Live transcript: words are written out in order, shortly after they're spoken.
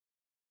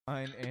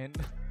Fine and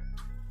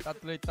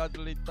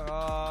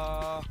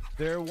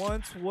there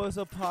once was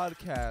a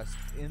podcast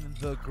in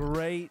the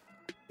great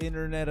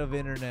internet of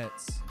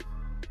internets.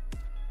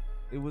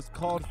 It was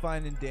called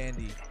Fine and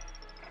Dandy.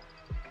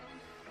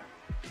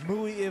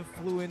 Muy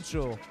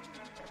influential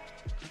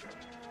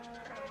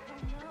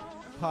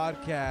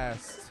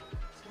podcast.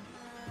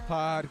 You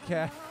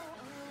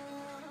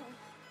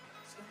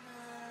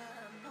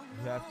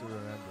have to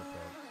remember,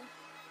 folks,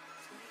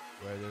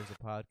 where there's a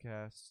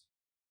podcast,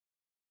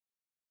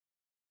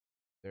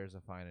 there's a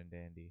Fine and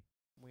Dandy.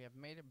 We have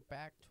made it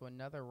back to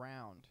another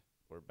round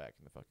We're back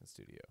in the fucking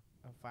studio.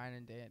 of Fine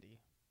and Dandy.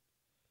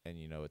 And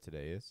you know what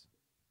today is?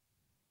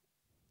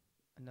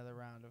 Another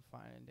round of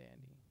Fine and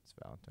Dandy. It's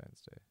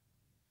Valentine's Day.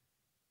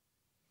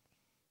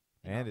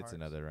 In And our it's hearts.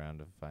 another round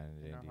of Fine and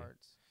In our Dandy.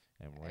 hearts.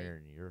 And Hey, where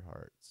in your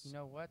hearts? You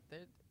know what?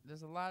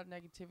 There's a lot of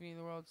negativity in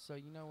the world, so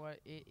you know what?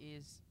 It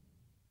is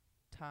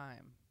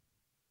time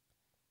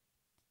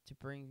to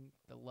bring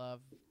the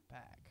love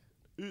back.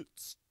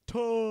 It's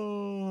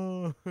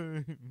time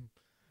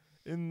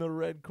in the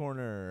red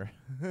corner.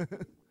 Ding,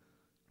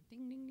 ding,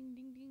 ding,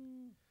 ding,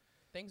 ding.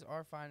 Things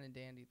are fine and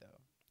dandy, though.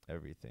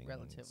 Everything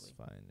Relatively. is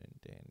fine and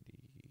dandy.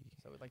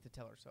 So we'd like to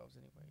tell ourselves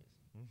anyways.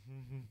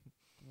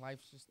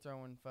 Life's just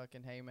throwing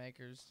fucking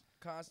haymakers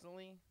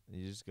constantly.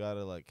 You just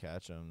gotta like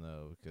catch them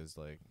though, because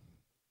like,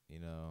 you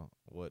know,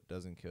 what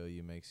doesn't kill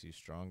you makes you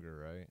stronger,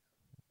 right?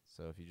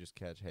 So if you just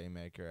catch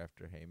haymaker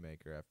after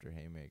haymaker after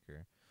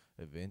haymaker,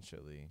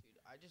 eventually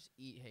Dude, I just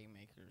eat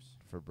haymakers.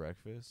 for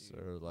breakfast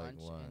Dude, or like and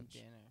lunch,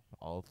 dinner.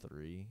 all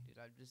three. Dude,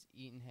 I've just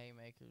eaten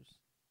haymakers.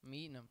 I'm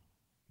eating them.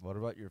 What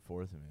about your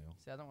fourth meal?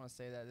 See, I don't want to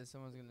say that. Then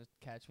someone's gonna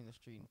catch me in the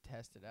street and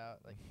test it out.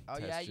 Like, oh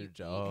Test yeah, your you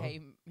jaw.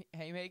 eat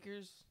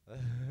haymakers?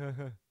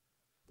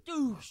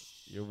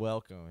 Douche. You're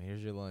welcome.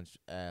 Here's your lunch,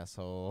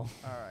 asshole.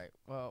 All right.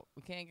 Well,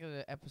 we can't get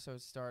the episode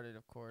started.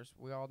 Of course,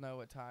 we all know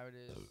what time it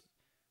is.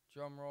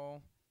 Drum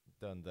roll.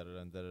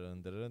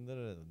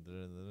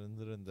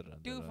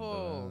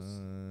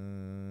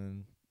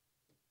 Doofles.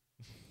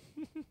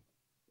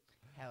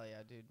 Hell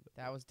yeah, dude.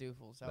 That was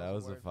doofles. That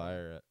was a word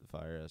from-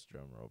 fire ass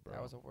drum roll, bro.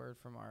 That was a word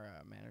from our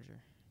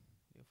manager.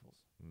 Doofles.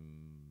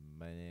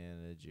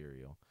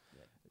 Managerial.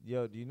 Yeah.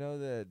 Yo, do you know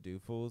that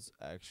Doofles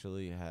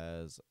actually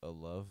has a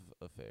love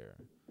affair?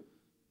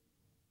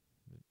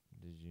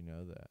 Did you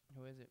know that?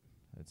 Who is it?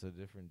 It's a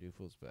different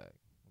Doofles bag,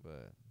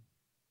 but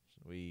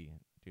we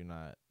do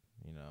not,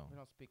 you know, We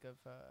don't speak of.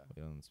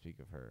 we don't speak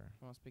of her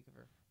We don't speak of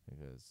her.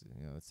 because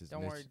you know it's his.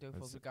 Don't worry, that's-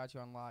 doofles. We got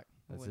you on lock.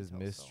 We That's wouldn't his tell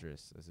a soul.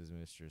 mistress. That's his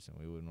mistress, and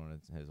we wouldn't want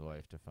his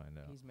wife to find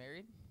out. He's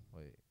married.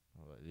 Wait,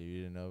 what, you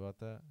didn't know about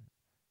that?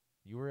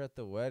 You were at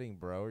the wedding,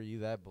 bro. Are you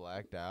that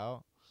blacked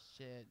out?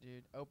 Shit,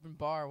 dude. Open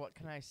bar. What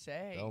can I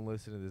say? Don't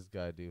listen to this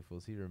guy,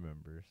 Doofles. He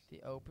remembers.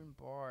 The open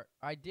bar.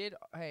 I did.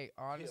 Hey,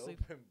 honestly,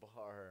 open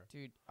bar.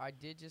 dude, I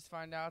did just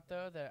find out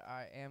though that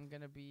I am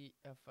gonna be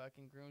a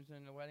fucking groomsman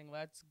in the wedding.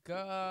 Let's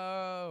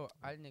go.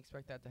 I didn't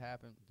expect that to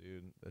happen.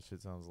 Dude, that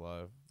shit sounds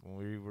live. When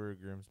we were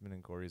groomsmen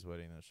in Corey's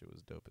wedding, that shit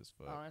was dope as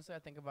fuck. Honestly, I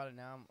think about it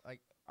now. I'm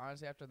like,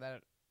 honestly, after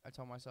that, I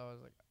told myself I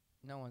was like,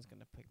 no one's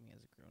gonna pick me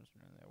as a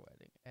groomsman in their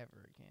wedding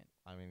ever again.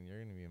 I mean,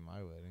 you're gonna be in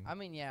my wedding. I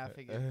mean, yeah, I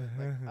figured.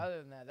 Like, other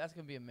than that, that's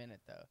gonna be a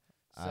minute though.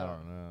 So, I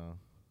don't know.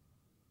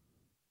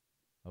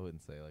 I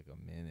wouldn't say like a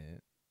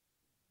minute.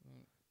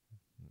 mm,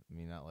 I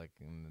mean, not like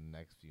in the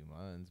next few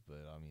months,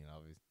 but I mean,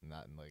 obviously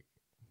not in like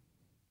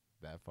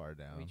that far What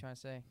are you down. trying to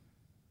say?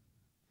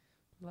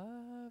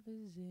 Love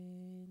is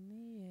in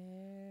the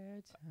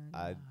air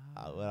I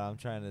tonight. what I'm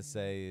trying to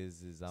say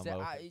is I'm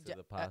So, open to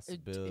the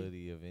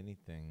possibility of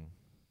anything,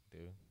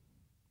 dude.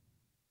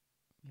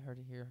 You heard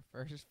it here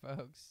first,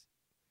 folks.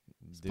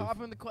 It's Dude,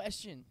 popping the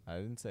question. I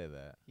didn't say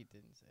that. He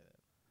didn't say that.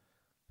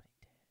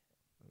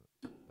 But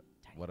he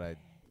did. What I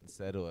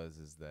said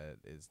is that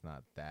it's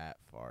not that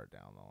far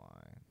down the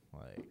line.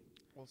 Like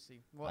We'll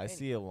see. Well, I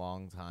see a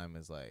long time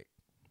as like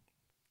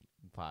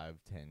 5-10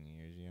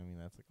 years. You know what I mean?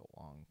 That's like a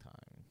long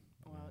time.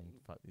 Well, I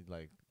mean,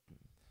 like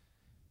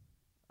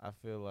I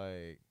feel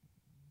like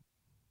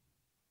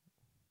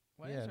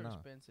weddings are nah.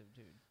 expensive,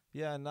 dude.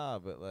 yeah, nah,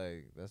 but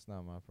like that's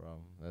not my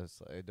problem.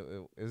 That's like,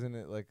 isn't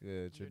it like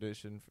a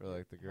tradition for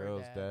like the her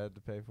girl's dad. dad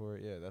to pay for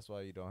it? Yeah, that's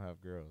why you don't have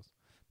girls.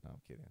 No,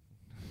 I'm kidding.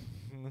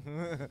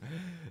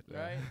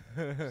 Right?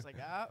 It's like,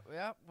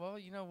 yeah, well,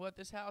 you know what?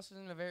 This house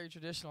isn't a very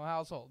traditional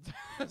household.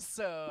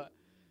 So,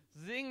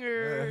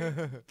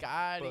 zinger,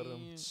 got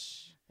him.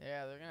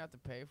 Yeah, they're going to have to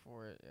pay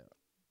for it. Yeah.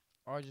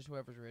 Or just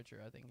whoever's richer,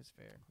 I think is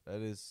fair.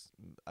 That is,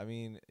 I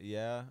mean,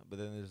 yeah, but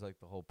then there's like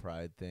the whole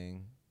pride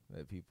thing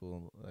that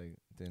people like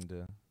tend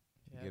to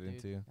Yeah, get dude,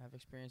 into. I've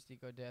experienced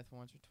eco death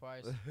once or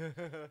twice.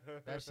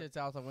 That shit's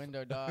out the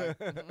window, dog.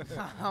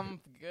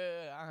 I'm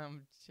good.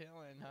 I'm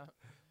chilling.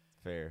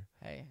 Fair.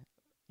 Hey,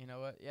 you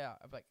know what? Yeah,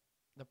 I'm like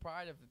the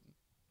pride of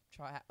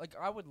like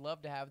I would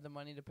love to have the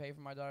money to pay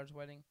for my daughter's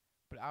wedding,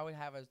 but I would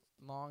have a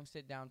long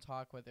sit down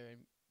talk with her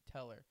and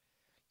tell her,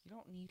 you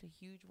don't need a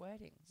huge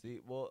wedding. See,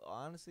 well,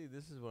 honestly,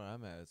 this is where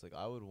I'm at. It's like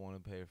I would want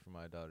to pay for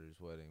my daughter's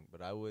wedding,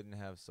 but I wouldn't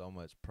have so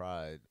much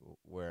pride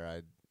where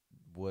I'd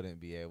wouldn't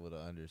be able to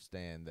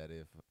understand that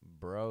if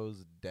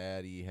bro's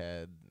daddy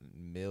had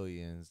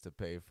millions to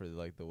pay for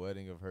like the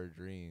wedding of her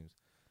dreams.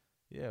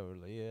 Yeah, we're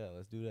like, yeah,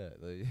 let's do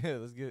that. Like, yeah,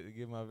 let's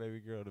give my baby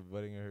girl the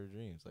wedding of her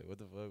dreams. Like, what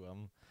the fuck?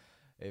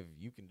 If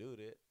you can do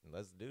that,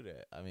 let's do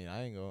that. I mean,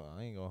 I ain't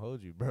gonna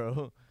hold you,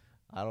 bro.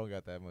 I don't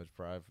got that much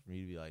pride for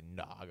me to be like,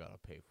 nah, I gotta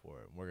pay for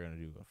it. We're gonna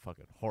do a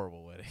fucking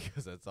horrible wedding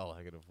because that's all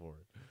I can afford.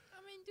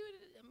 I mean, dude.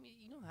 I mean,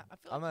 you know, I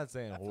feel. I'm like, not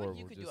saying I feel horrible. like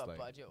you could just do a like,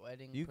 budget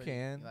wedding. you pretty,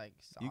 can. like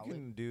You solid.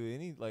 can do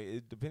any like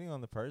depending on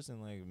the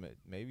person. Like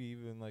maybe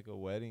even like a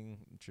wedding,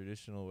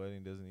 traditional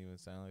wedding doesn't even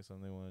sound like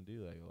something they want to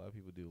do. Like a lot of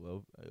people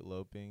do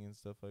eloping and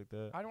stuff like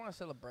that. I'd want a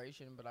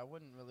celebration, but I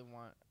wouldn't really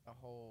want a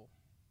whole.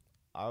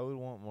 I would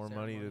want more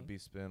money Ceremony. to be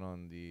spent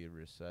on the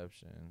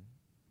reception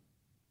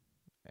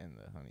and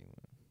the honeymoon.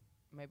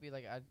 Maybe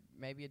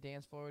maybe a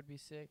dance floor would be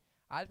sick.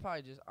 I'd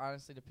probably just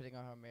honestly, depending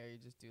on how I'm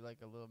married, just do like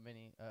a little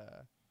mini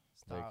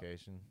stop.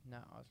 Vacation. No,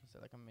 I was gonna say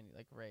like a mini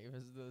like rave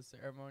as the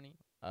ceremony.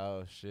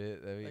 Oh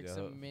shit, that'd be Like dope.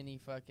 some mini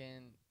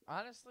fucking.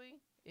 Honestly,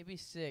 it'd be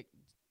sick.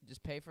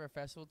 Just pay for a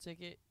festival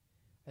ticket.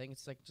 I think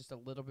it's like just a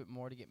little bit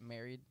more to get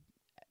married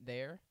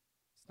there.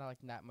 It's not like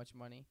that much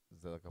money.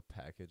 Is that like a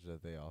package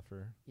that they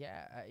offer?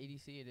 Yeah, at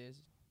EDC it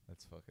is.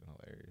 That's fucking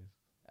hilarious.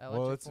 Electric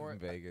Well, it's in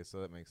Forest- Vegas, so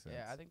that makes sense.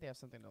 Yeah, I think they have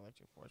something in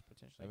Electric Forest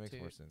potentially that makes too.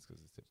 more sense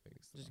because it's in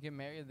Vegas. Just get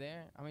married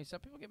there. I mean, some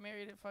people get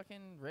married at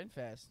fucking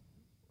Renfest.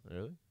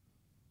 Really?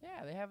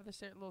 Yeah, they have the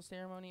little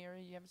ceremony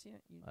area. You haven't seen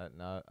it?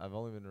 No, I've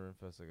only been to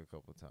Renfest like a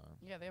couple of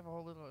times. Yeah, they have a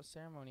whole little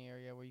ceremony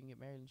area where you can get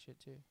married and shit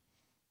too.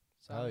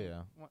 So Hell I mean,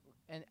 yeah.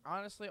 And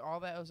honestly, all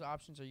those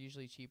options are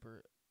usually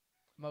cheaper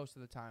most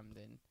of the time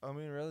than. I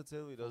mean,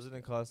 relatively, doesn't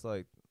it cost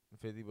like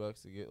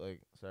 $50 to get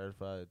like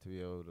certified to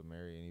be able to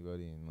marry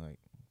anybody, and like,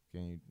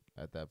 can you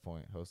at that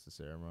point host a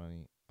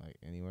ceremony like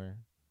anywhere?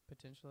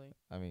 Potentially.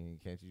 I mean,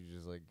 can't you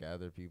just like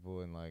gather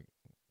people in like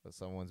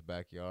someone's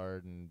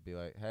backyard and be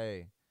like,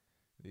 hey,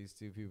 these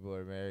two people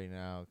are married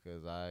now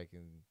because I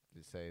can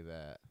just say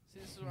that. See,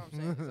 this is what I'm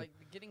saying. It's like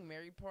the getting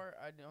married part.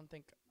 I don't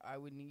think I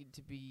would need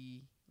to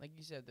be like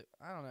you said.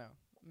 I don't know.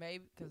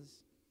 Maybe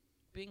because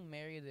being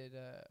married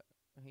at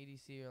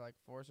EDC or like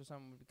Forest or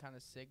something would be kind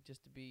of sick.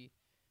 Just to be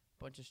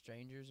a bunch of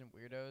strangers and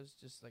weirdos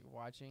just like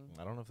watching.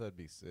 I don't know if that'd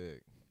be sick.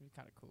 It'd be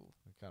kind of cool.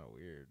 Kind of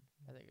weird.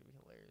 I think it'd be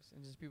hilarious.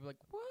 And just people like,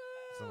 what?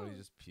 Somebody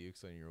just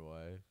pukes on your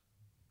wife.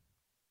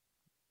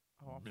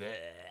 Oh, I'd be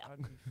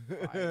fighting,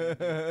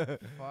 dude.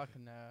 Fuck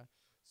no.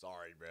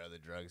 Sorry, bro. The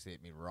drugs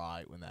hit me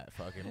right when that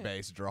fucking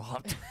bass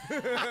dropped.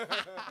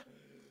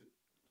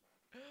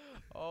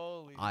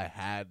 Holy. I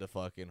had to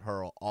fucking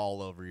hurl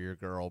all over your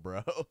girl,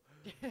 bro.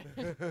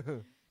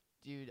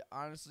 Dude,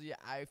 honestly,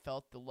 I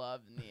felt the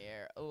love in the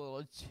air a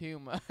little too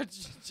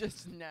much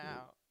just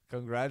now.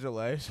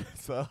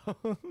 Congratulations, though.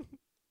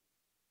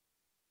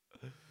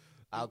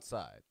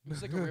 Outside. It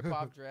was like a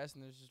rip-off dress,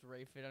 and there's just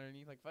Ray Fit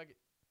underneath. Like, fuck it.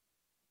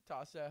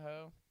 Toss that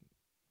hoe.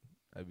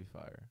 That'd be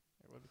fire.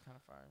 It would be kind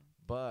of fire.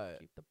 But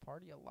Keep the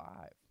party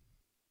alive.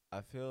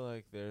 I feel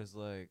like there's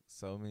like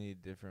so many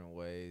different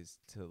ways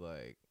to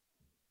like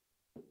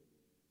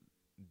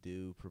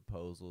do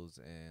proposals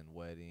and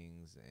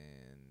weddings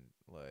and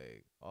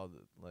like all the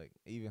like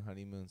even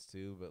honeymoons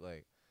too, but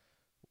like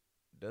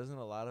doesn't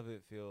a lot of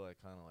it feel like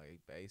kind of like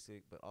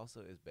basic, but also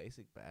is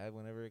basic bad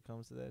whenever it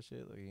comes to that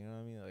shit? Like, you know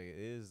what I mean? Like it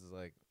is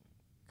like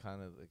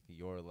kind of like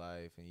your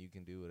life and you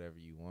can do whatever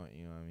you want,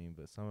 you know what I mean?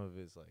 But some of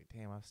it's like,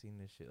 damn, I've seen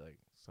this shit like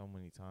so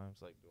many times.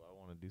 Like, do I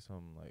want to do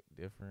something like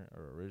different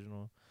or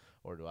original,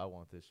 or do I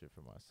want this shit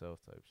for myself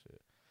type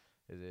shit?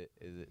 Is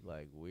it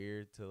like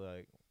weird to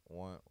like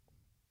want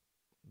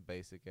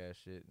basic ass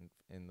shit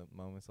in the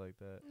moments like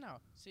that? No.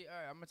 See, all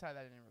right, I'm going to tie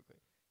that in real quick.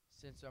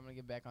 Since I'm going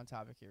to get back on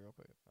topic here real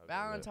quick. Okay,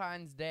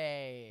 Valentine's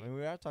Day. I mean,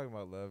 we are talking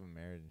about love and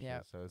marriage and Yep.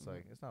 shit, so it's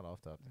like it's not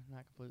off topic.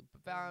 Not completely.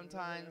 But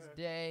Valentine's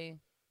Day,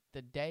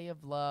 the day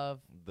of love.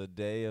 The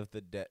day of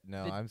the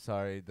no, The- I'm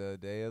sorry, the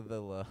day of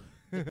the love.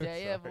 The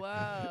day of Sorry.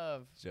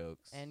 love.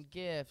 Jokes. And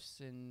gifts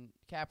and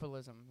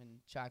capitalism and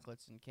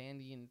chocolates and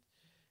candy and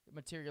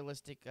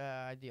materialistic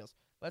ideals.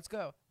 Let's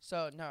go.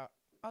 So, no,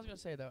 I was going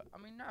to say, though, I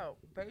mean, no,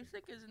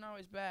 basic isn't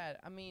always bad.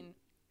 I mean,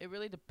 it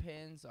really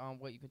depends on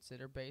what you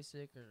consider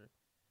basic or,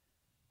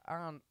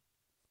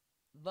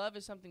 love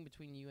is something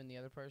between you and the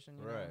other person,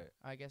 you know? Right.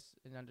 I guess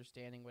in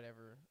understanding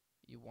whatever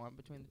you want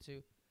between the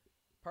two.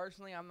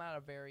 Personally, I'm not a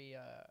very,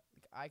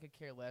 I could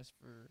care less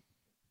for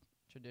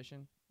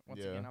tradition.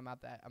 Once Yeah. again,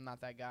 I'm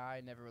not that guy.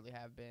 I never really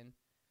have been.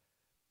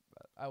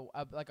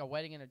 Like a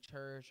wedding in a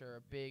church or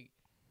a big.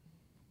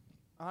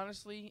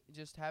 Honestly,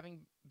 just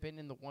having been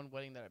in the one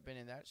wedding that I've been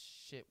in, that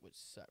shit would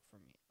suck for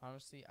me.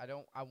 Honestly, I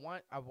don't. I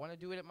want to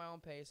do it at my own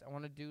pace. I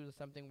want to do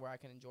something where I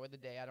can enjoy the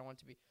day. I don't want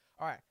to be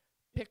all right.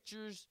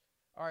 Pictures.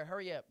 All right,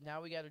 hurry up.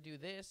 Now we got to do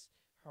this.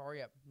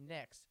 Hurry up.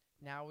 Next.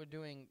 Now we're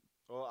doing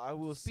Well, I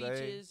will say,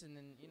 speeches, and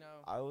then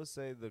I will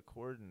say the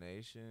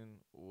coordination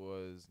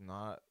was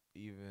not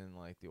even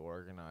like the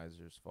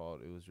organizer's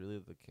fault. It was really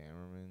the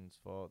cameraman's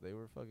fault. They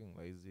were fucking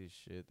lazy as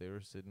shit. They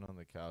were sitting on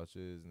the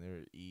couches and they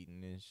were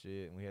eating and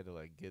shit, and we had to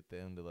like get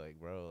them to like,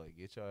 bro, like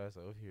get your ass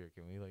over here.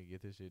 Can we like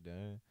get this shit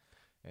done?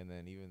 And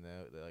then even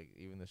though like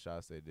even the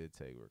shots they did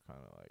take were kind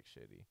of like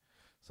shitty.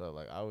 So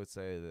like I would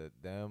say that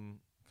them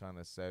kind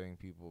of setting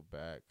people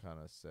back kind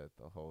of set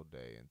the whole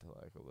day into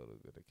like a little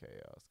bit of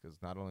chaos,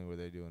 because not only were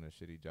they doing a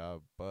shitty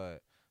job,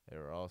 but they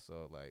were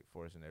also like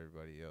forcing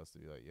everybody else to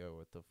be like, yo,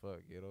 what the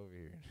fuck, get over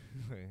here.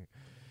 Like,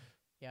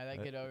 Yeah,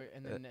 that get over,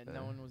 and then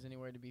no one was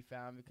anywhere to be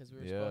found because we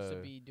were supposed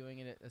to be doing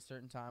it at a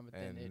certain time, but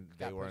then and it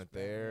they got weren't pushed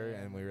back. there,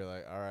 Yeah. and we were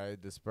like, all right,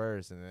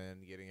 disperse, and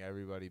then getting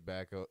everybody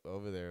back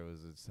over there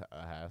was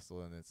a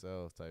hassle in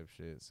itself type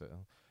shit. So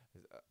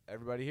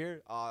everybody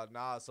here?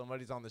 Nah,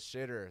 somebody's on the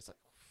shitter. It's like,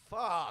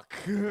 fuck.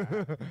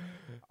 Oh,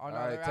 All no,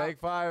 right, they're take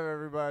 5,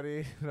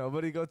 everybody.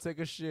 Nobody go take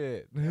a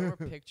shit. There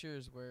were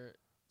pictures where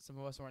some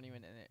of us weren't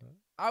even in it.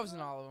 I was in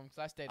all of them because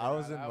I stayed. I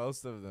was around. in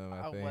most of them,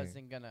 I think.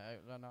 wasn't gonna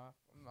run off.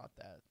 I'm not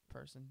that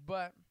person,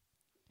 but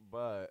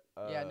But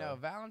yeah, no.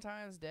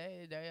 Valentine's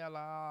Day, Day of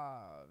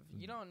Love.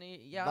 You don't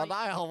need. Yeah, The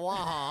Day of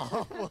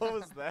Love. What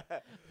was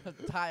that?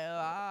 Day of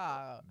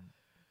Love.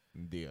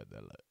 Dia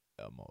del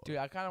Amor. Dude,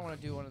 I kind of want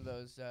to do one of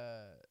those.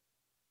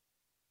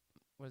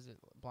 What is it?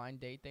 Blind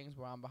date things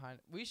where I'm behind.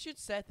 We should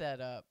set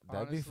that up.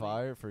 That'd be honestly.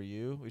 fire for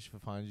you. We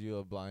should find you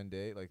a blind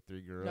date, like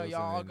 3 girls. No, and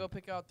y'all, I'll then go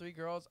pick out 3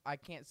 girls. I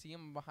can't see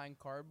them behind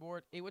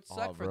cardboard. It would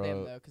suck Aw, for them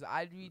bro. though, because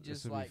I'd be This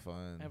just would like, be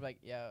fun. I'd be like,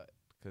 yeah,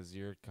 Because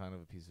you're kind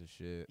of a piece of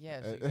shit.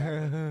 yes,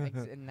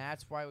 exactly. And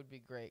that's why it would be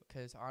great.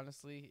 Because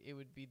honestly, it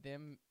would be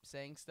them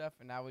saying stuff,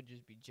 and I would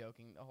just be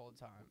joking the whole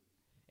time.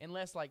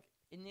 Unless like,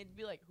 and it'd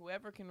be like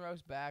whoever can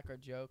roast back or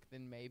joke,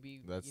 then maybe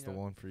That's you the know,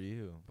 one for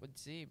you. would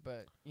see.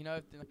 But you know,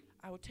 if they're like,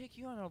 I would take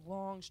you on a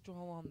long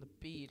stroll on the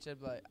beach, I'd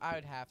be like, I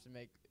would have to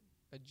make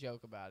a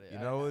joke about it. You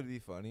know what would be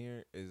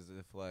funnier is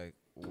if like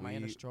Am I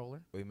in a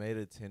stroller? we made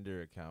a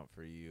Tinder account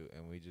for you,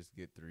 and we just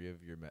get 3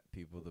 of your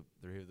people, the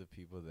 3 of the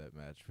people that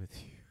match with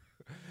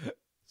you.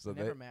 So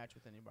Never match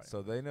with anybody.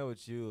 So they know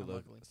what you look.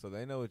 Unluckily. So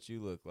they know what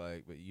you look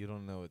like, but you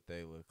don't know what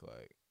they look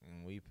like.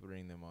 And we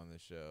bring them on the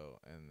show,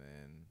 and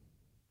then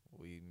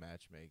we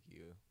matchmake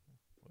you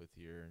with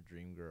your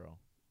dream girl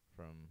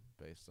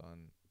based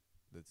on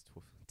the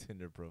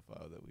Tinder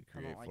profile that we I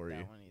create don't like for that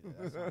you. one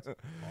either. That sounds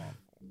awful.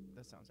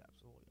 That sounds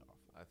absolutely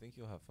awful. I think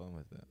you'll have fun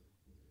with it.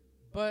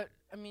 But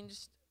I mean,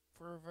 just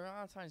for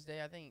Valentine's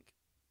Day, I think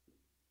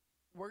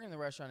working in the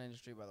restaurant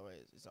industry, by the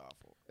way, is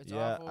awful. It's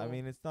awful. I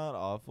mean, it's not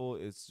awful.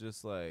 It's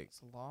just like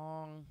it's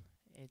long.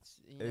 It's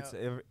you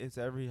know, it's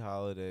every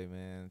holiday,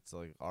 man. It's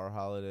like our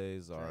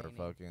holidays are Draining.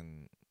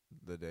 fucking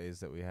the days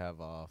that we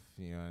have off.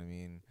 You know what I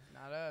mean?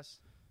 not us.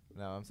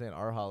 No, I'm saying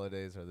our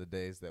holidays are the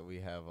days that we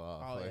have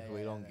off. Oh, like yeah, we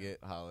yeah, don't yeah. get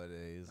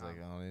holidays. Like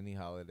No. on any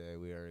holiday,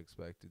 we are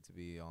expected to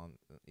be on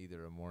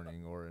either a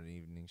morning or an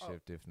evening Oh.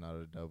 shift, if not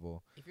a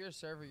double. If you're a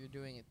server, you're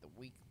doing it the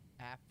week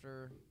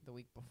after, the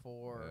week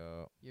before.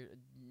 Yeah. You're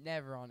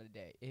never on a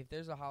day. If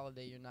there's a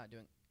holiday, you're not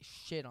doing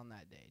shit on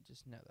that day.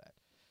 Just know that.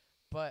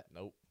 But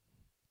Nope.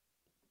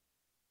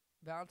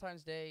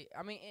 Valentine's Day,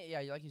 I mean,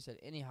 yeah, like you said,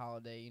 any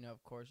holiday, you know,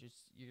 of course,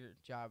 your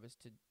job is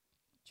to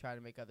try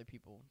to make other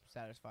people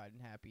satisfied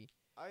and happy.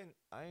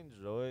 I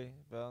enjoy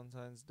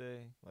Valentine's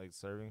Day, like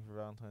serving for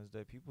Valentine's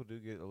Day. People do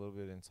get a little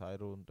bit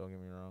entitled. Don't get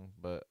me wrong,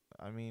 but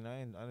I mean,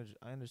 I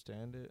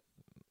understand it.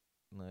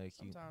 Like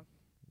Sometimes.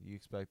 you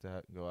expect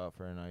to go out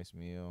for a nice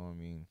meal. I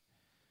mean,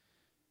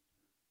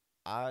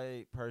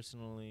 I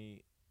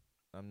personally,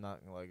 I'm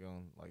not like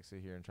going like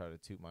sit here and try to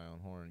toot my own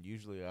horn.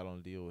 Usually, I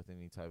don't deal with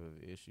any type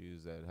of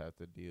issues that have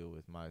to deal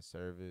with my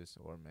service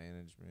or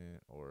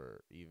management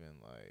or even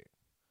like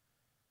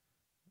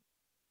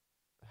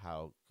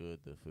how good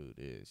the food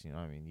is. You know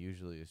what I mean?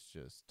 Usually, it's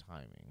just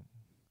timing,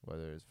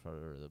 whether it's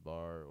for the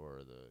bar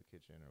or the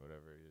kitchen or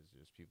whatever. It's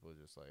just people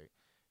just like,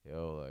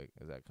 yo, like,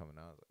 is that coming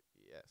out? Like,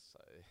 yes,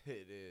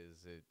 it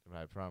is.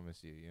 I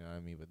promise you. You know what I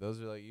mean? But those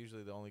are like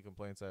usually the only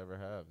complaints I ever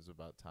have is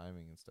about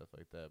timing and stuff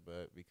like that.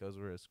 But because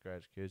we're a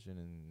scratch kitchen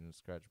and a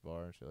scratch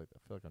bar and shit like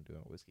that, I feel like I'm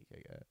doing a whiskey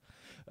cake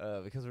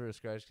ad. Because we're a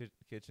scratch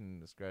kitchen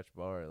and a scratch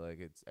bar, like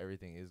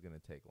everything is gonna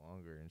take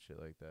longer and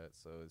shit like that.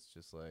 So it's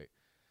just like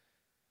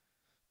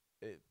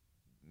it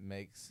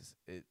makes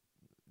it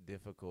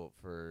difficult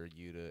for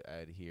you to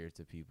adhere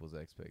to people's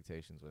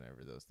expectations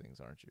whenever those things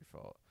aren't your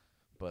fault.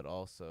 But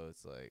also,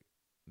 it's like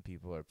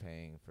people are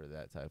paying for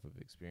that type of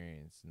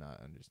experience,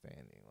 not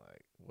understanding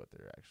like what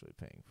they're actually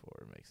paying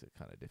for. Makes it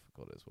kind of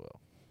difficult as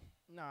well.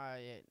 No,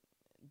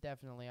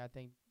 definitely. I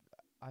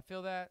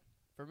feel that.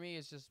 For me,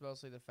 it's just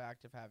mostly the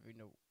fact of having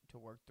to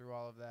work through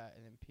all of that,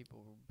 and then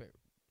people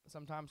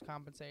sometimes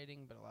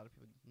compensating, but a lot of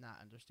people not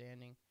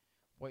understanding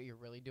what you're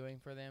really doing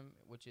for them,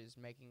 which is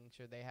making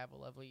sure they have a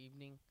lovely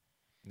evening.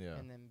 Yeah.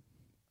 And then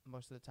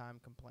most of the time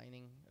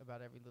complaining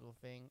about every little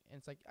thing. And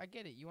it's like, I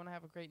get it. You want to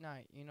have a great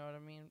night. You know what I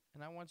mean?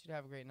 And I want you to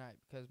have a great night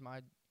because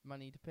my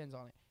money depends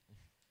on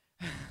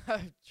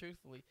it.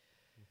 Truthfully.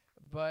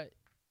 But,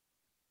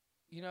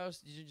 you know,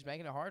 you're just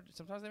making it hard.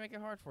 Sometimes they make it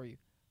hard for you.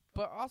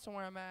 But also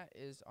where I'm at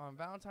is on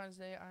Valentine's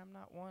Day, I'm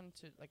not one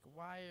to, like,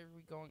 why are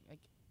we going, like,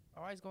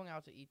 always going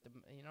out to eat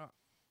you know,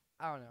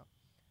 I don't know.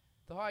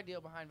 The whole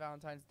idea behind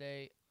Valentine's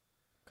Day,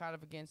 kind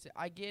of against it.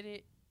 I get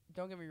it.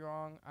 Don't get me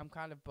wrong. I'm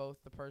kind of both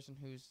the person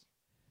who's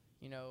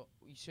You know,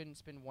 you shouldn't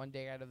spend one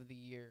day out of the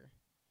year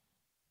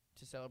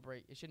to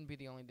celebrate. It shouldn't be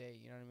the only day,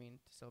 you know what I mean,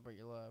 to celebrate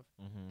your love.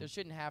 Mm-hmm. There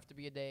shouldn't have to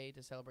be a day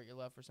to celebrate your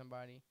love for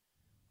somebody.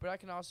 But I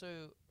can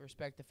also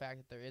respect the fact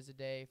that there is a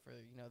day for,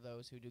 you know,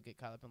 those who do get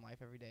caught up in life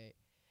every day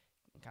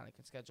and kind of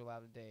can schedule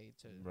out a day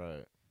to,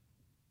 Right.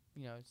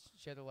 you know,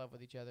 share the love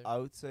with each other. I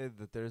would say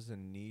that there's a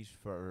niche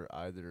for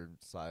either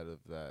side of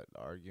that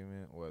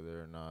argument,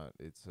 whether or not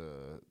it's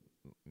a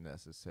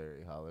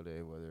necessary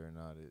holiday, whether or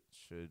not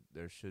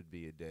there should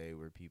be a day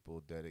where people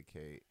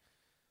dedicate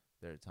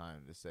their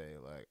time to say,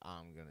 like,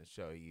 I'm gonna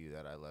show you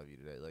that I love you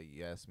today. Like,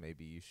 yes,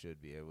 maybe you should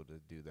be able to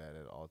do that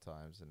at all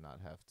times and not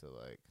have to,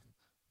 like,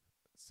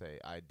 say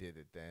I did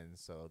it then,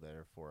 so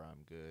therefore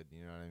I'm good.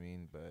 You know what I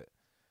mean? But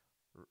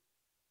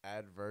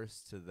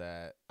adverse to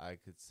that, I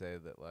could say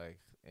that, like,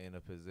 in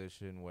a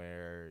position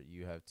where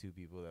you have two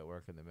people that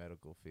work in the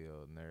medical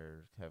field and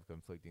they have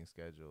conflicting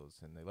schedules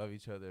and they love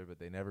each other, but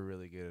they never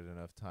really get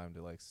enough time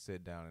to, like,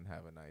 sit down and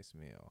have a nice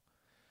meal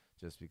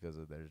just because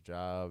of their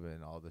job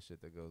and all the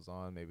shit that goes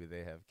on. Maybe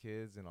they have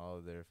kids and all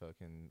of their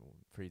fucking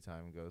free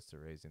time goes to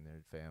raising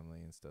their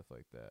family and stuff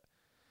like that.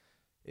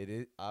 It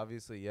is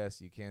obviously,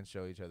 yes, you can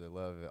show each other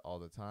love all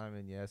the time,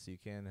 and yes, you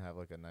can have,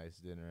 like, a nice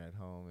dinner at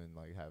home and,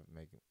 like,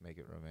 make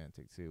it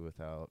romantic too,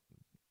 without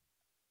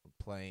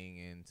playing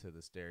into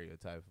the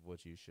stereotype of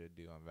what you should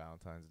do on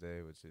Valentine's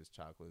Day, which is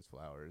chocolates,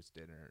 flowers,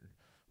 dinner,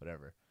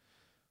 whatever.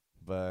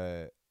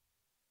 But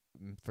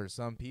for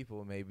some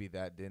people, maybe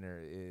that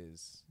dinner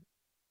is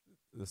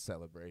the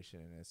celebration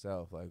in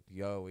itself. Like,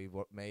 yo, we've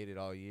made it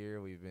all year.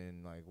 We've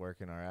been, like,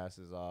 working our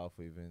asses off.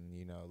 We've been,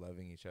 you know,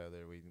 loving each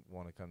other. We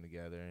want to come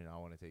together, and I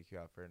want to take you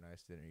out for a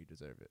nice dinner. You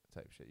deserve it,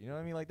 type shit. You know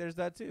what I mean? Like, there's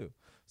that too.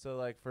 So,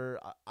 like, for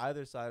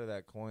either side of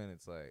that coin,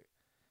 it's like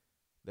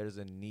there's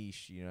a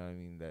niche, you know what I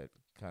mean, that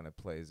kind of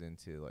plays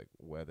into, like,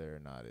 whether or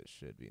not it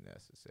should be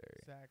necessary.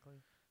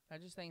 Exactly. I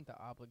just think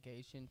the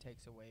obligation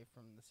takes away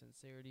from the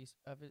sincerity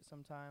of it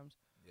sometimes.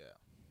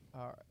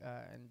 Yeah.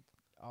 And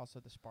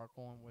also the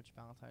sparkle in which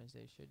Valentine's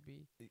Day should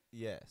be.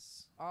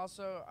 Yes.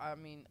 Also, I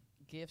mean,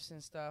 gifts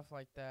and stuff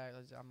like that.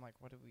 I'm like,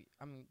 what do we?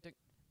 I mean,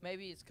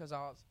 maybe it's 'cause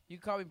you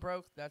call me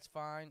broke. That's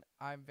fine.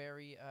 I'm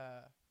very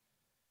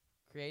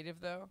creative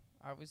though.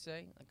 I would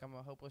say, like, I'm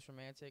a hopeless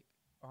romantic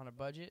on a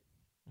budget,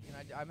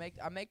 and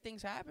I make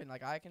things happen.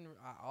 Like,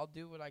 I'll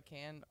do what I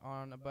can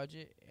on a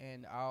budget,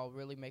 and I'll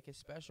really make it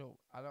special.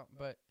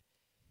 But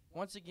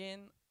once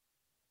again,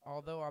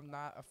 although I'm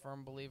not a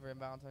firm believer in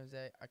Valentine's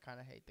Day, I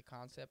kind of hate the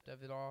concept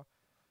of it all.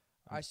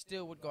 I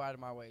still would go out of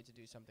my way to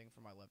do something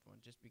for my loved one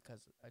just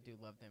because I do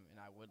love them and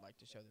I would like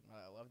to show them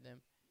that I love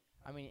them.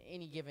 I mean,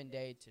 any given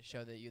day to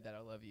show that I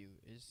love you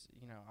is,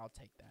 you know, I'll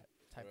take that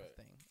type of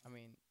thing. I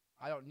mean,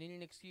 I don't need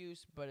an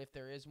excuse, but if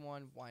there is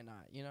one, why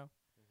not, you know?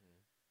 Mm-hmm.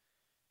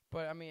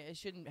 But, I mean, it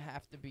shouldn't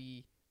have to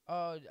be,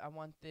 oh, I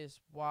want this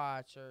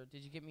watch, or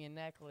did you get me a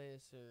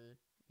necklace, or,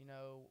 you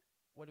know,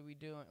 what are we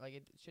doing? Like,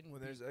 it shouldn't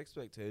When be. there's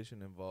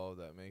expectation involved,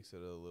 that makes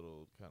it a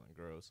little kind of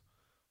gross.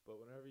 But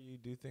whenever you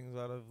do things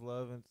out of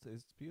love,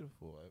 it's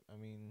beautiful. I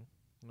mean,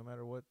 no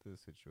matter what the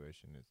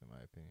situation is, in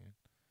my opinion.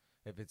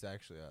 If it's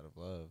actually out of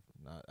love,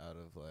 not out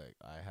of, like,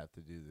 I have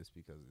to do this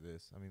because of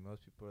this. I mean,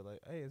 most people are like,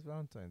 hey, it's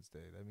Valentine's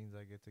Day. That means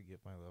I get to get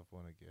my loved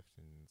one a gift,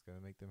 and it's going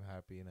to make them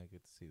happy, and I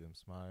get to see them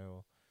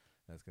smile.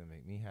 That's going to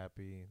make me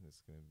happy, and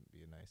it's going to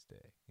be a nice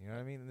day. You know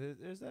what I mean?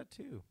 There's that,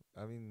 too.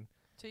 I mean,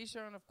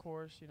 T-shirt, of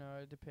course, you know,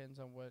 it depends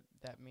on what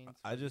that means.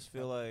 I just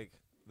feel like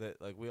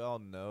that, like, we all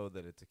know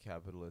that it's a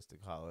capitalistic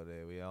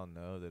holiday. We all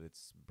know that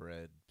it's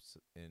bred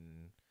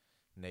in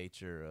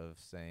nature of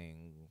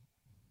saying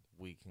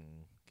we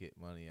can get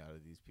money out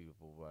of these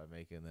people by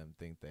making them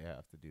think they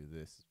have to do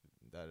this.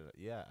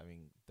 Yeah, I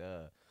mean,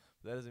 duh.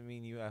 That doesn't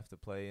mean you have to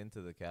play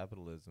into the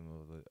capitalism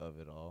of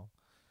it all.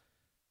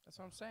 That's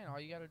what I'm saying.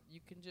 You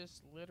can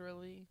just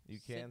literally You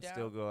sit can down.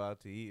 still go out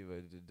to eat,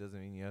 but it doesn't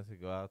mean you have to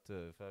go out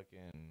to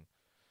fucking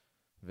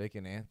Vic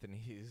and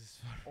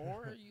Anthony's.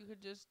 Or you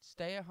could just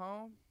stay at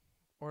home,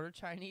 order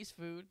Chinese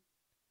food,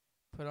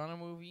 put on a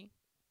movie.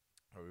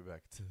 Are we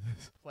back to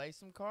this? Play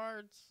some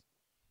cards,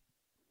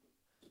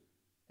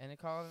 and then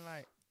call it a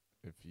night.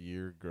 If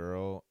your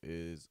girl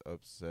is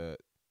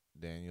upset,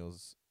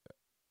 Daniel's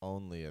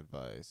only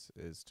advice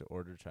is to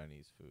order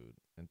Chinese food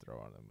and throw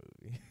on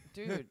a movie.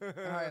 Dude,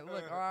 all right,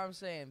 look, all I'm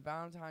saying,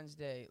 Valentine's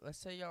Day. Let's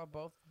say y'all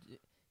both,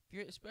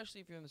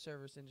 especially if you're in the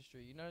service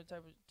industry, you know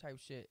the type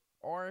shit.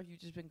 Or if you've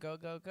just been go,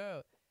 go,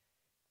 go.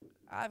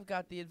 I've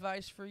got the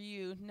advice for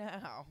you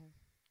now.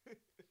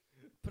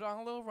 Put on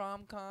a little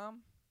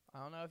rom-com.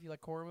 I don't know if you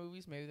like horror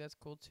movies. Maybe that's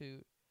cool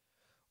too.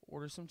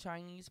 Order some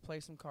Chinese, play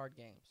some card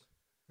games.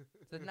 Does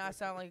that not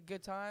sound like a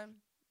good time?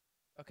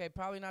 Okay,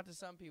 probably not to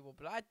some people,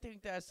 but I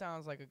think that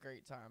sounds like a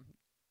great time.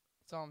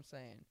 That's all I'm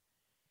saying.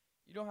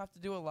 You don't have to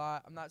do a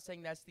lot. I'm not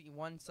saying that's the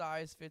one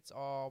size fits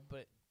all,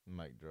 but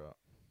Mic drop.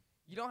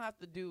 you don't have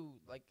to do,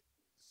 like,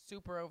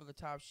 super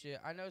over-the-top shit.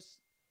 I know.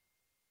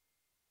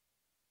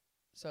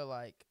 So,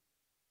 like,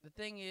 the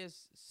thing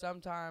is,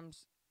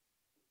 sometimes,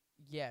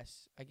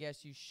 yes, I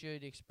guess you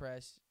should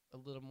express a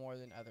little more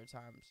than other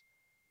times.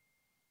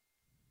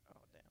 Oh,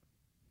 damn.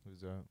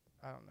 Who's that?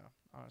 I don't know.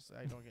 Honestly,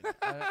 I don't get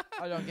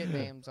I don't get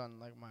names on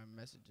like my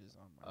messages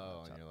on my Oh,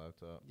 laptop. on your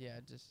laptop. Yeah,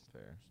 just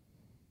Fair.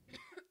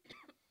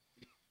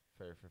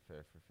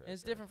 fair.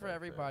 it's different for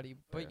everybody,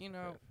 but you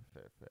know,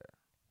 fair.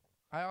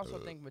 I also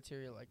think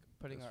material like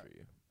putting That's our for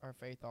you. our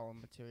faith all in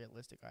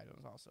materialistic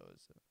items also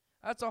is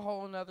that's a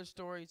whole another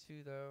story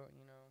too, though.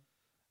 You know.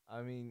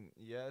 I mean,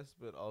 yes,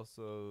 but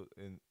also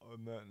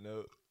on that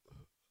note,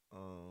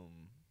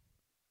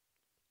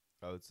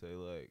 I would say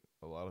like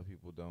a lot of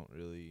people don't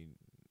really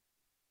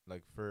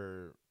like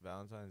for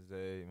Valentine's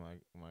Day.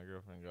 My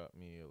girlfriend got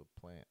me a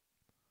plant.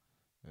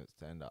 And it's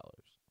 $10.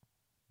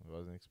 It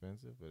wasn't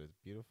expensive, but it's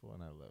beautiful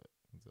and I love it.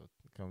 And so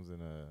it comes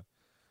in a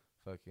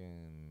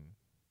fucking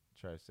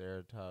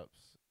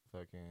triceratops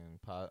fucking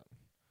pot,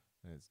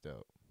 and it's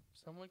dope.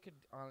 Someone could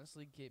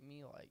honestly get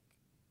me like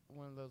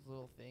one of those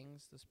little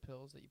things, those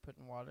pills that you put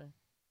in water,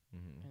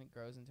 Mm-hmm. and it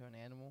grows into an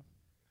animal.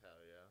 Hell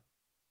yeah.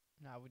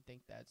 And I would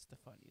think that's the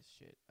funniest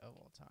shit of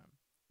all time.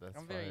 That's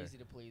I'm very fire. easy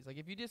to please. Like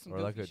if you did some Or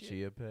goofy like a shit,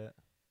 chia pet.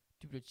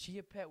 dude, a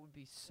chia pet would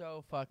be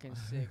so fucking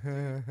sick.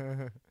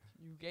 Dude.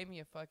 You gave me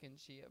a fucking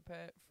chia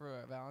pet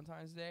for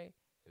Valentine's Day.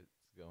 It's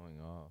going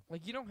off.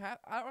 Like you don't have.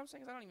 What I'm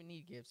saying is I don't even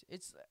need gifts.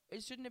 It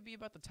shouldn't it be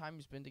about the time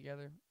you spend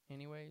together,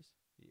 anyways.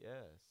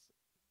 Yes.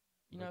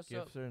 You But know, so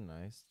gifts are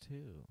nice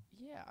too.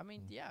 yeah. I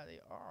mean, yeah, they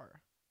are.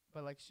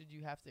 But like, should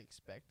you have to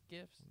expect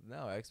gifts?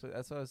 No, that's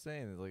what I was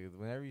saying. It's like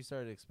whenever you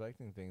start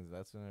expecting things,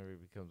 that's whenever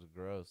it becomes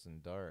gross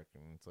and dark.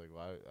 And it's like,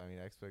 why? I mean,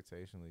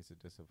 expectation leads to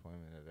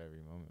disappointment at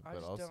every moment. I But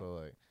just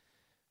also, like,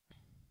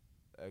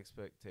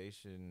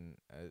 expectation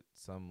at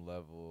some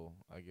level,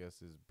 I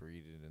guess, is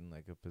breeded in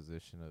like a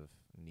position of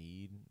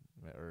need,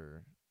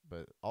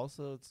 but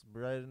also it's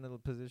bred in a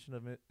position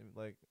of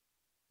like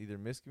either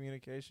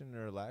miscommunication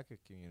or lack of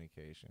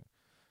communication.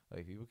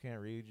 Like, people can't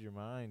read your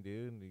mind,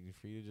 dude. And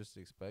for you to just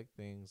expect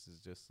things is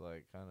just,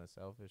 like, kind of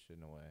selfish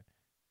in a way.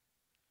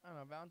 I don't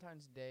know.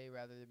 Valentine's Day,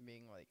 rather than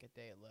being like a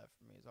day of love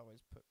for me, has always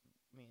put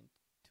me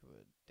into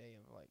a day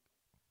of like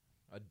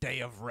A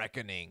day of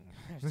reckoning.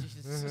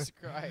 Jesus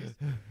Christ.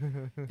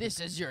 This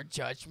is your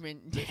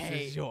judgment day.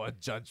 This is your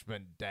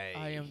judgment day.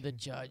 I am the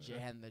judge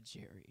and the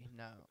jury.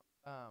 No.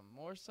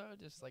 More so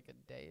just like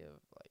a day of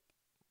like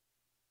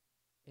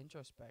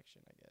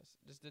introspection, I guess.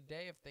 Just a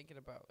day of thinking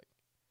about like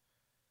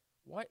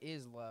what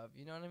is love?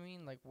 You know what I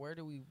mean? Like where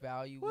do we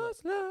value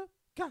What's love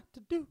got to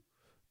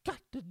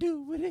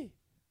do with it?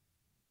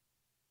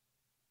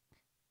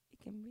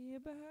 It can be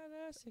about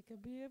us, it can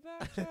be about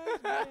choice,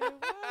 baby.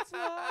 What's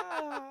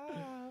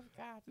love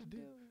got to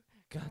do?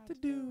 Got to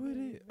do with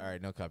it. All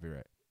right, no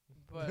copyright.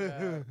 But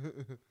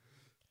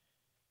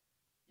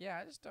yeah,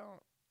 I just don't.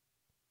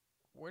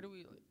 Where do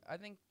we? I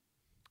think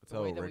That's the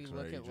how way it that we works,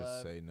 look right? You at just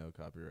love. say no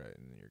copyright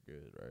and you're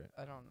good, right?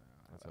 I don't know.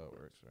 That's that how it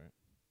works, right?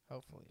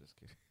 Hopefully, Just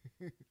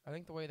kidding. I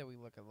think the way that we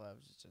look at love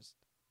is just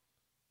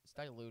it's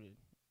diluted.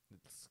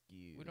 It's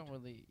skewed. We don't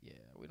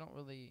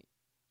really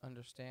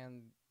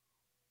understand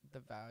the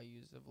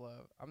values of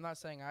love. I'm not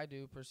saying I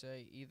do per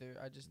se either.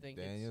 I just think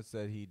Daniel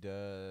said he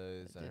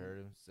does. I didn't- heard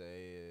him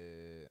say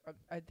it.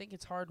 I think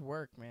it's hard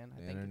work, man.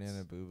 I think Nana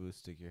it's, boo boo,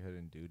 stick your head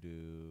in doo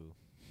doo.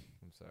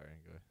 I'm sorry,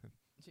 go ahead.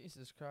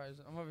 Jesus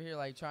Christ. I'm over here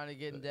like trying to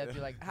get in depth.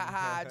 You're like,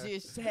 ha,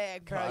 just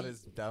said, bro. God,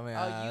 his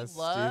dumbass,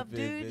 love, stupid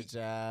dude? bitch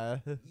ass.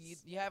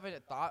 You having a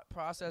thought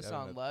process Having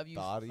on a love, you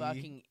thoughty?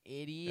 fucking Having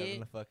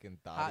idiot. a fucking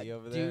Hot thotty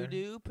over there.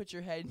 doo-doo. Put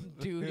your head in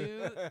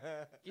doo-doo.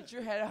 Get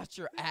your head out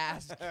your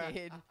ass,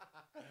 kid.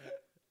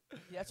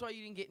 That's why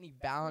you didn't get any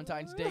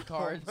Valentine's Day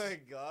cards Oh my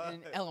god.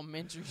 in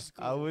elementary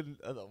school. I wouldn't.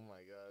 Oh my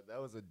god,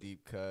 that was a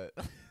deep cut.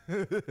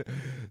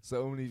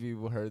 So many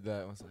people heard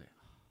that and was like,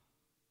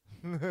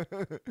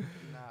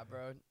 Nah,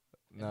 bro.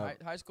 no.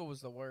 High school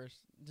was the worst.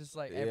 Just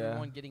like Yeah.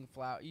 everyone getting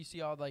flowers. You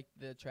see all like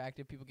the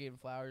attractive people getting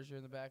flowers here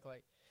in the back.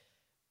 Like,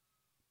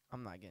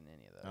 I'm not getting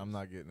any of those. I'm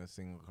not getting a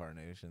single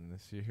carnation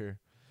this year.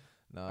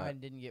 No, I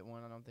didn't get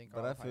one. I don't think.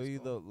 but all I of high feel you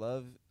school. though.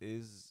 Love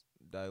is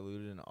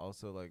diluted and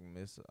also like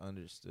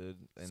misunderstood,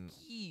 and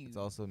Skewed. it's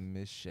also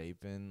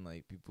misshapen.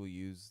 Like, people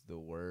use the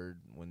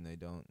word when they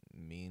don't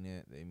mean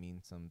it. They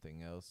mean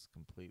something else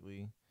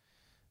completely.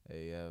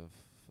 They have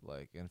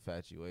like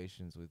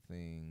infatuations with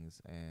things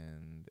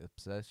and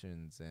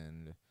obsessions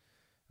and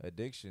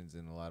addictions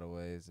in a lot of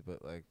ways,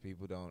 but like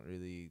people don't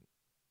really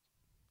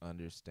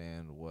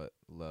understand what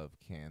love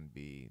can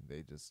be.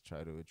 They just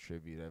try to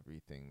attribute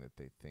everything that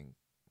they think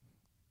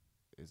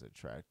is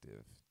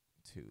attractive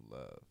to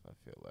love, I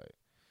feel like.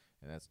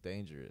 And that's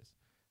dangerous.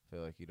 I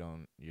feel like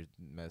you're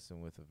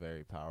messing with a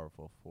very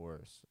powerful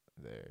force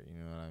there.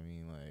 You know what I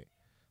mean? Like,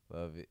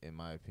 love, in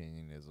my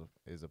opinion,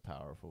 is a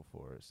powerful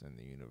force in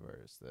the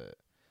universe that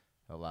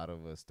a lot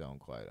of us don't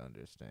quite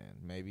understand.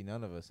 Maybe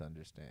none of us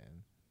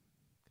understand.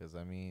 'Cause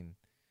I mean,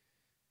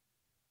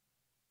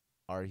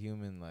 our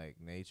human like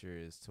nature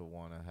is to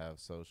want to have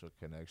social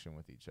connection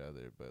with each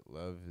other, but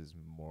love is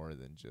more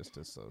than just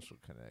a social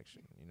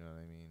connection. You know what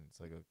I mean?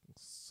 It's like a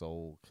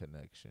soul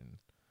connection.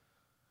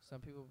 Some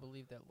people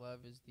believe that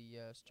love is the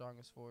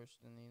strongest force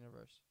in the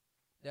universe.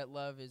 That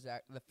love is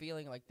the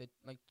feeling, like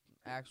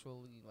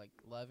actually like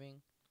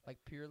loving, like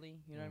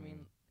purely. You know what I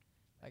mean?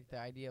 Like the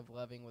idea of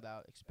loving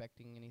without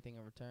expecting anything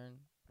in return.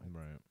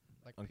 Right.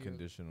 Like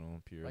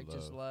Unconditional, pure like love.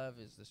 just love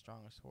is the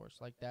strongest force.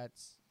 Like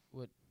that's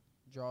what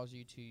draws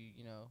you to,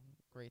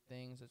 great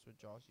things. That's what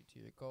draws you to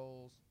your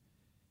goals.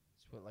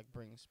 It's what like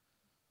brings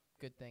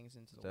good things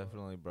into the world.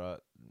 Definitely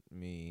brought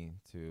me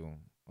to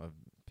a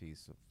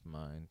peace of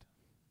mind.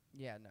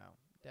 Yeah, no,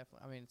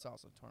 definitely. I mean, it's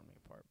also torn me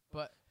apart.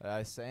 But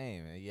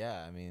Same.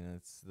 Yeah, I mean,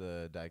 it's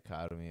the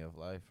dichotomy of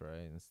life,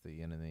 right? It's the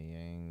yin and the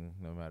yang,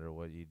 no matter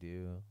what you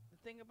do. the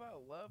thing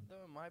about love,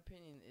 though, in my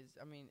opinion, is,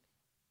 I mean,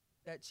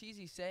 that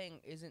cheesy saying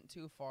isn't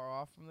too far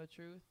off from the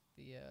truth.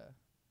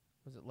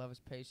 Was it love is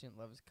patient,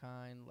 love is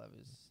kind, love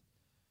is...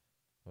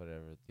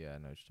 Whatever. Yeah, I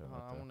know what you're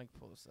talking I about. want to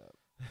pull this up.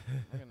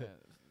 We're going to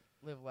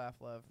live, laugh,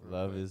 love. real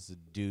Love quick. is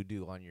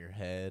doo-doo on your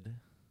head.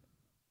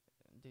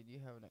 Dude, he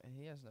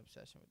has an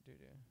obsession with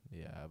doo-doo.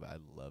 Yeah, but I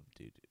love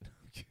doo-doo.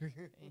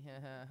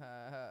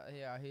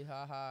 Yeah, he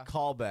ha-ha.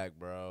 Callback,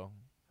 bro.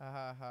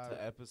 Ha-ha-ha.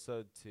 To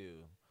episode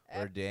 2.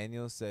 Where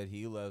Daniel said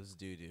he loves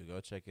doo-doo. Go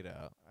check it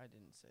out. I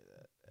didn't say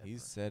that. He ever.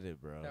 said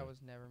it, bro. That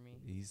was never me.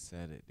 He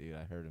said it, dude.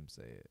 I heard him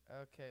say it.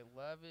 Okay,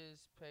 love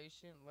is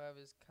patient, love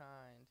is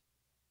kind.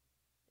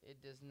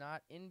 It does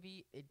not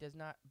envy, it does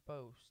not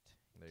boast.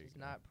 There It you is go.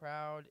 not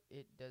proud,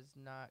 it does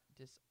not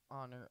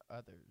dishonor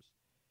others.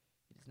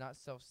 It is not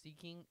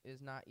self-seeking, it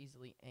is not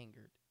easily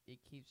angered. It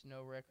keeps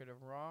no record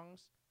of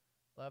wrongs.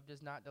 Love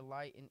does not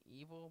delight in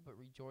evil, but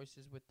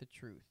rejoices with the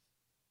truth.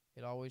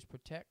 It always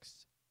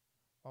protects,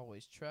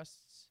 always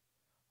trusts,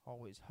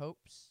 always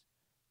hopes,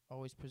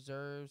 always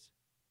preserves.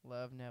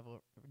 Love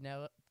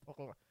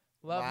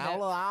love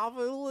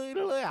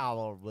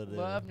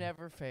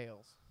never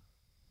fails.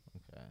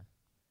 Okay.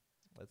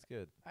 That's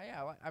good.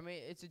 I mean,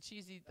 it's a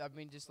cheesy. I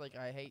mean, just like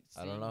I hate.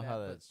 I Seeing don't know that, how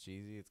but that's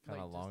cheesy. It's kind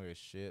like, of just- long as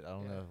shit. I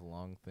don't know yeah. if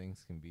long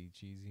things can be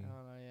cheesy. I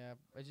don't know. Yeah,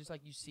 it's just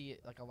like you see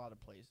it like a lot of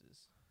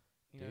places.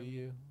 You know Do what I mean?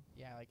 you?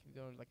 Yeah, like if you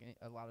go to like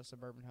a lot of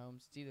suburban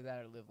homes, it's either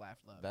that or live, laugh,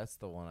 love. That's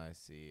the one I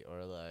see.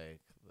 Or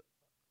like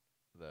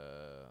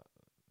the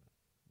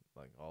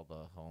like all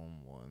the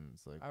home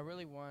ones. Like I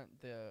really want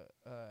the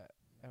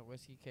a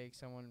whiskey cake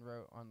someone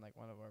wrote on like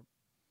one of our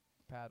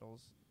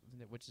paddles,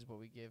 which is what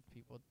we give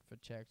people for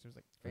checks. There's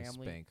like we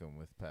family. spank them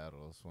with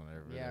paddles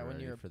whenever Yeah, they're when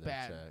ready you're for their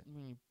bad, check.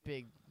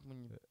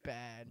 when you're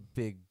bad.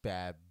 Big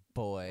bad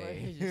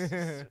boy.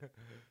 Like,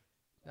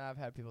 Nah, I've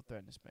had people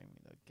threaten to spank me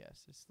though.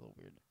 Guess it's a little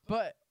weird,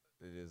 but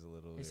It is a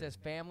little. it weird. says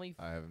family,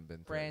 I haven't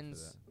been threatened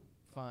friends,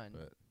 for fun,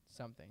 but-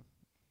 something.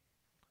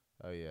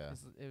 that. Oh yeah,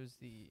 It was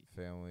the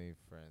family,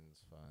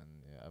 friends,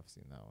 fun. Yeah, I've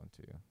seen that one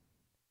too.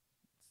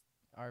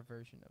 our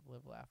version of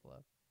live, laugh,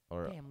 love.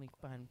 Or Family,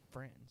 fun,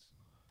 friends.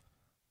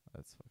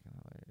 that's fucking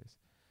hilarious.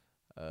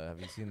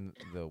 Have you seen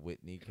the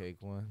Whitney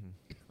cake one?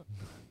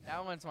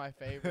 That one's my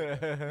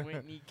favorite.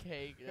 Whitney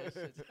cake. That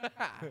shit's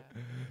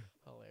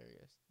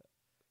hilarious.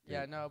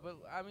 Yeah, no, but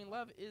I mean,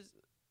 love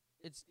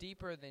it's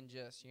deeper than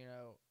just,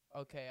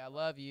 okay, I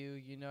love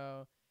you,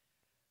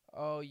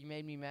 oh, you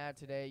made me mad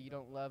today, you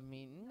don't love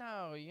me.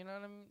 No, you know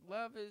what I mean?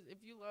 Love is, if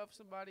you love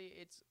somebody,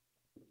 it's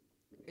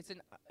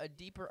a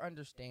deeper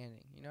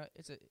understanding,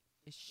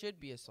 it should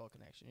be a soul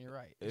connection. You're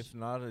right. If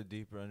not a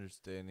deeper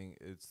understanding,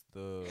 it's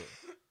the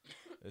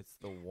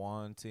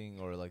wanting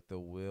or like the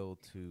will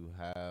to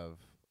have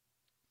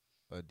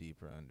a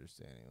deeper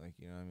understanding. Like,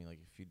 you know what I mean? Like,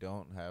 if you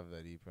don't have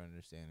that deeper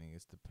understanding,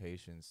 it's the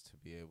patience to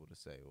be able to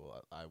say,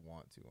 well, I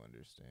want to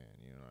understand.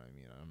 You know what I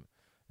mean?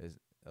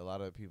 A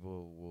lot of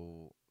people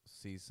will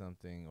see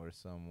something or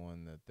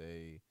someone that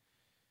they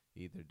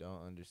either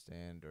don't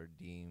understand or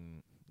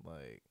deem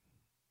like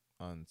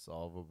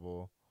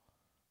unsolvable,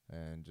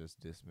 and just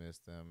dismiss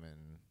them,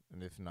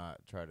 and if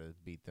not, try to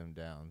beat them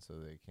down so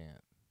they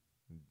can't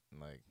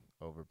like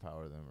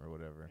overpower them or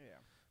whatever. Yeah.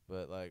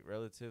 But like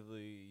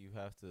relatively, you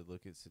have to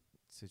look at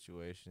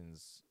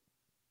situations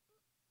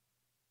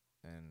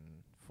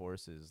and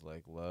forces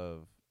like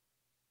love,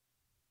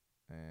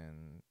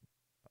 and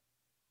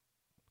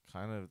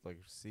kind of like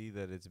see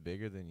that it's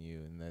bigger than you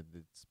and that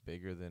it's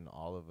bigger than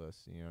all of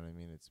us. You know what I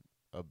mean? It's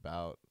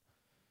about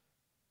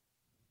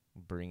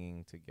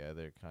bringing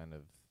together kind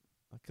of,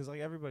 because like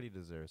everybody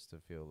deserves to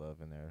feel love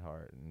in their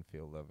heart and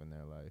feel love in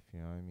their life.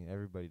 You know what I mean?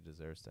 Everybody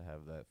deserves to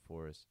have that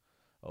force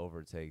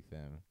overtake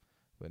them,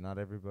 but not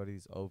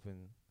everybody's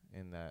open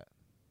in that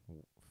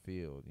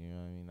field. You know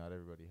what I mean? Not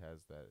everybody has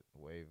that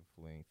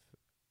wavelength,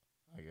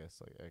 I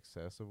guess, like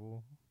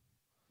accessible,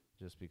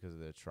 just because of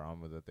the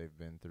trauma that they've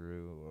been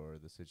through or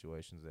the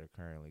situations they're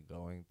currently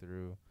going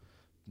through,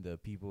 the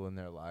people in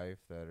their life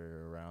that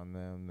are around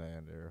them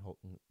that are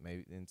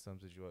maybe in some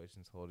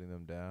situations holding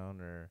them down,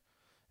 or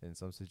in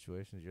some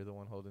situations you're the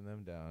one holding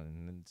them down.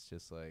 And it's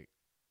just like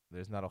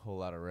there's not a whole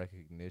lot of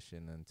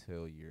recognition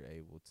until you're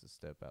able to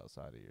step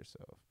outside of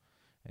yourself,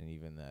 and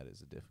even that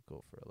is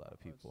difficult for a lot of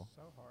people. It's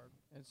so hard.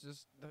 It's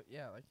just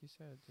like you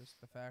said, just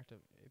the fact of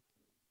if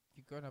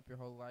you've grown up your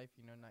whole life,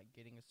 not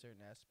getting a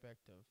certain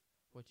aspect of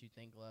what you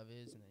think love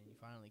is, and then you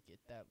finally get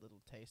that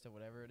little taste of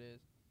whatever it is,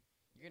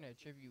 you're gonna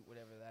attribute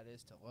whatever that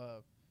is to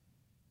love.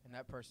 and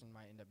that person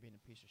might end up being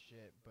a piece of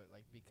shit, but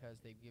like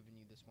because they've given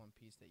you this one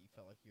piece that you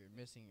felt like you were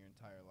missing your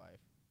entire life,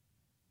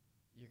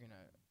 you're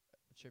gonna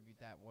attribute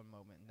that one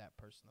moment and that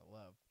person to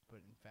love,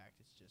 but in fact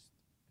it's just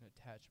an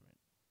attachment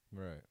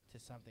Right. to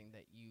something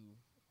that you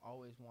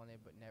always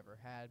wanted but never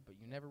had, but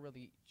you never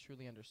really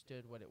truly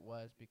understood what it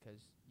was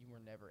because you were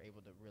never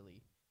able to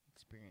really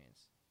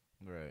experience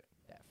Right.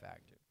 that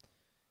factor.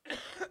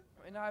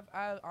 And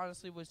I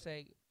honestly would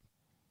say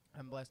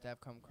I'm blessed to have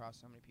come across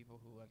so many people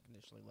who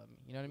unconditionally love me.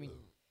 You know what I mean?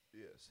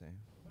 Yeah. Same.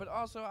 But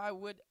also, I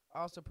would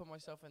also put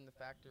myself in the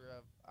factor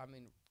of, I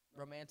mean,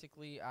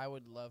 romantically, I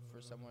would love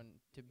for someone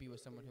to be with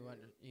someone who,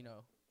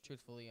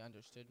 truthfully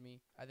understood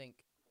me. I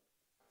think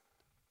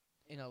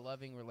in a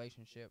loving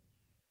relationship,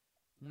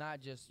 not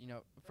just,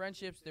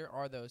 friendships, there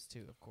are those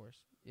too, of course.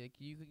 Like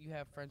you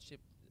have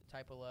friendship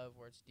type of love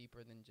where it's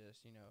deeper than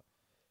just,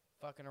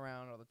 fucking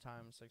around all the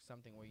time. It's like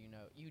something where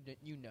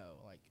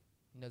like,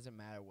 it doesn't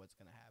matter what's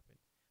going to happen.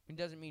 It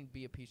doesn't mean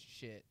be a piece of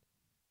shit,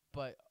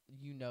 but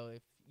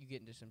if you get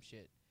into some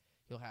shit,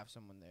 you'll have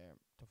someone there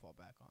to fall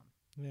back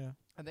on. Yeah.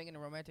 I think in a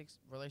romantic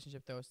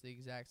relationship, though, it's the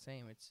exact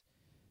same. It's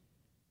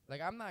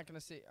like I'm not gonna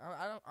say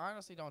I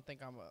honestly don't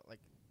think I'm a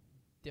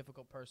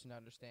difficult person to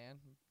understand.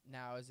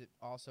 Now, is it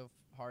also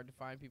hard to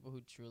find people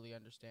who truly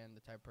understand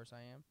the type of person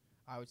I am?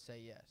 I would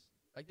say yes.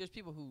 Like there's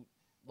people who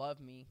love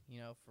me,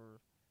 for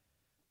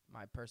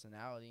my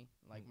personality,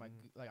 like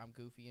I'm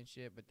goofy and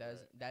shit, but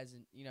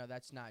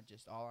that's not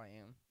just all I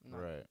am. I'm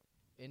not Right.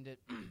 into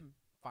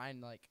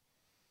find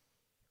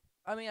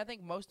I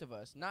think most of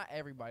us, not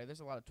everybody,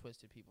 there's a lot of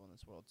twisted people in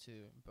this world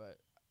too, but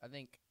I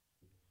think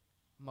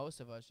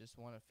most of us just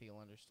want to feel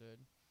understood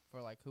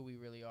for like who we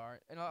really are.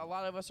 And a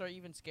lot of us are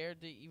even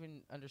scared to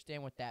even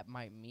understand what that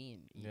might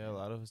mean. Yeah, a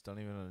lot of us don't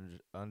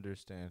even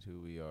understand who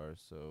we are,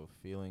 so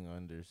feeling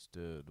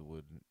understood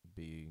would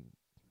be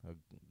a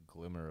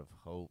glimmer of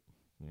hope.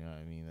 You know what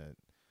I mean? That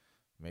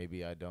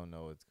maybe I don't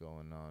know what's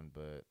going on,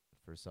 but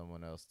for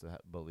someone else to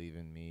believe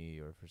in me,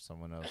 or for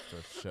someone else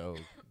to show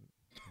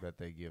that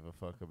they give a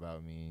fuck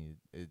about me,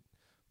 it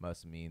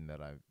must mean that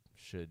I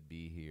should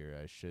be here.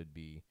 I should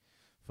be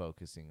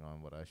focusing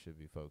on what I should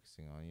be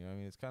focusing on. You know what I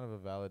mean? It's kind of a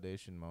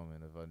validation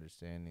moment of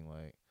understanding,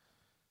 like,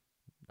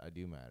 I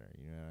do matter.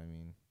 You know what I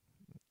mean?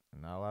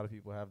 And not a lot of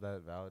people have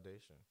that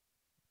validation.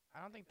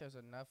 I don't think there's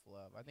enough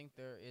love. I think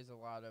there is a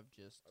lot of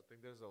just... I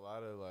think there's a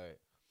lot of, like...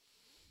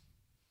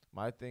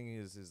 My thing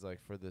is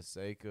like, for the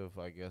sake of,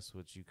 I guess,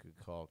 what you could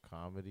call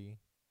comedy,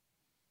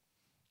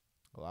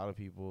 a lot of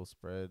people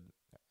spread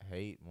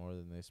hate more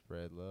than they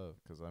spread love.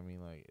 Because, I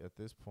mean, like, at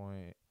this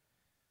point,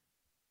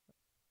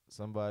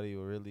 somebody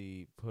will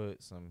really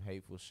put some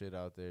hateful shit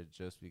out there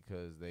just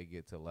because they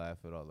get to laugh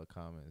at all the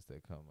comments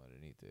that come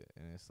underneath it.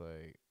 And it's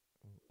like,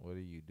 what are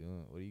you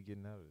doing? What are you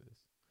getting out of this?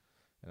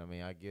 And, I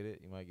mean, I get it.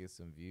 You might get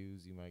some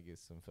views. You might get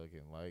some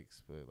fucking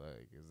likes. But,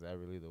 like, is that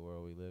really the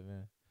world we live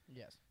in?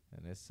 Yes.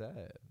 And it's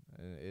sad.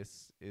 And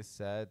it's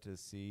sad to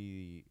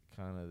see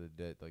kind of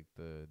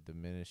the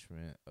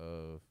diminishment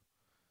of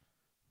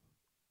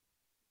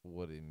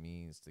what it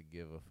means to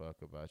give a fuck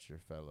about your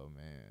fellow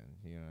man.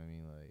 You know what I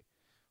mean? Like,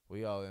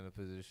 we all in a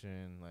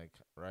position, like,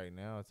 right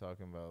now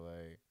talking about,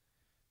 like,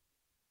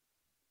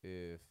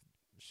 if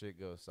shit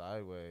goes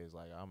sideways,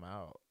 like, I'm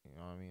out. You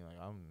know what I mean? Like,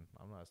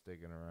 I'm not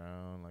sticking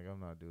around. Like, I'm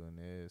not doing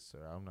this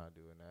or I'm not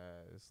doing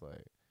that. It's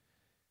like,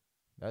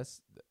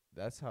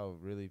 that's how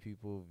really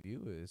people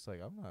view it. It's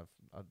like,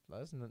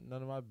 that's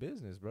none of my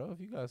business, bro. If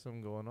you got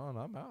something going on,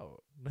 I'm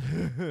out.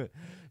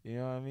 You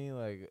know what I mean?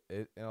 Like,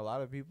 and a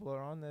lot of people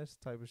are on this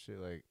type of shit.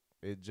 Like,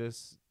 it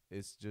just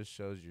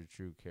shows your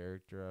true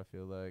character, I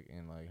feel like,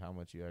 and like how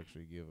much you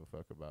actually give a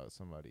fuck about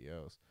somebody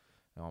else,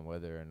 on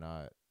whether or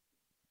not,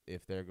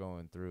 if they're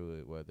going through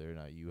it, whether or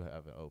not you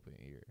have an open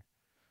ear,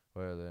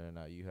 whether or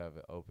not you have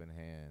an open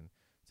hand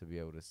to be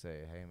able to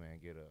say, hey man,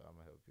 get up, I'm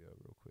gonna help you up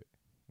real quick.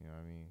 You know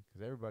what I mean?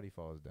 Because everybody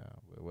falls down,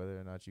 but whether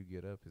or not you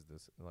get up is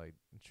this, like,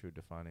 true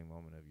defining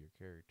moment of your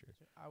character.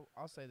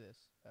 I'll say this.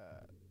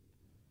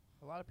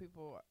 A lot of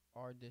people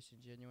are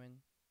disingenuine,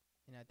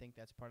 and I think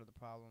that's part of the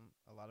problem.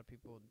 A lot of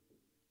people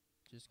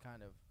just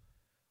kind of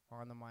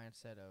are on the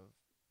mindset of,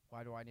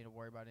 why do I need to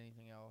worry about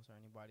anything else or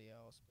anybody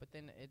else? But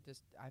then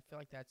I feel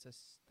like that's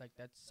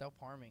that's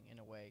self-harming in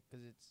a way,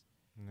 because it's,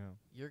 No.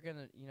 you're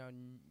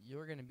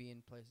gonna be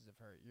in places of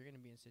hurt. You're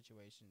gonna be in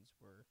situations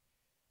where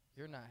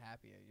you're not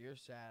happy, or you're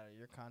sad, or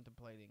you're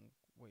contemplating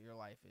what your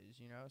life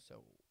is,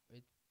 So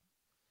I'm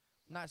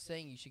not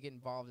saying you should get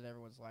involved in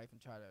everyone's life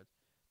and try to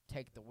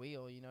take the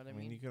wheel, you know what I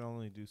mean? You can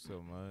only do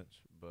so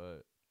much,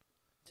 but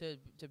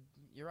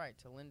you're right,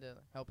 to lend a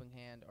helping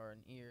hand or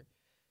an ear.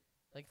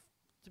 Like,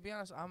 to be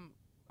honest, I'm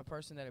a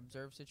person that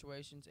observes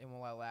situations, and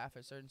will I laugh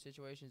at certain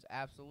situations?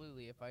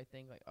 Absolutely. If I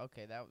think, like,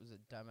 okay, that was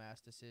a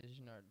dumbass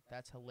decision, or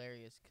that's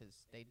hilarious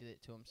because they did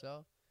it to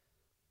himself,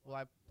 will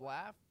I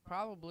laugh?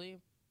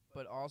 Probably.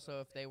 But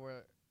also, if they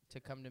were to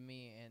come to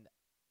me and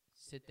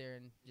sit there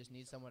and just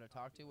need someone to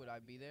talk to, would I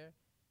be there?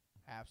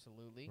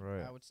 Absolutely.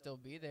 Right. I would still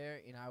be there,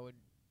 and I would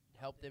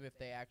help them if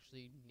they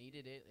actually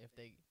needed it.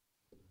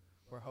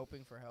 we're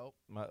hoping for help.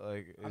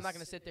 I'm not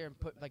gonna sit there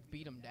and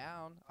beat them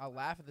down. I'll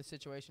laugh at the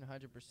situation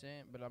 100%,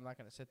 but I'm not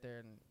gonna sit there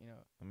and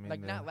I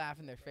mean, not laugh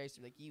in their face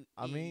like you.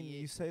 I mean,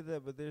 idiot. you say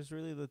that, but there's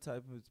really the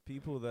type of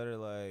people that are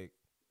like,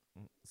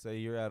 say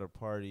you're at a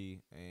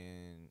party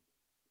and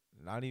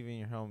not even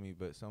your homie,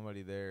 but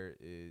somebody there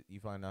is, you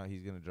find out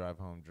he's gonna drive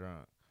home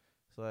drunk.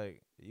 It's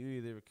like, you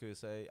either could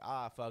say,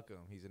 fuck him,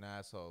 he's an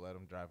asshole, let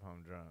him drive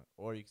home drunk,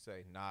 or you could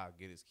say, nah,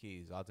 get his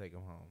keys, I'll take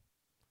him home.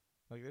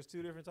 Like, there's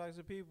two different types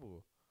of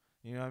people.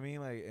 You know what I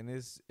mean? Like, and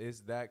it's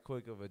that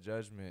quick of a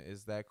judgment.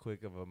 It's that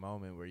quick of a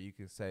moment where you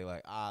can say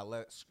like,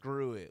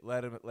 screw it,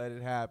 let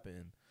it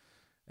happen,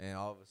 and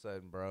all of a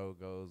sudden, bro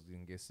goes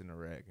and gets in a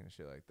wreck and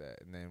shit like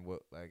that. And then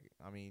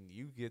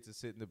you get to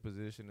sit in the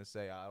position to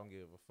say, I don't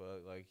give a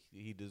fuck. Like,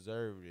 he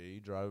deserved it. He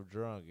drove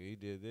drunk. He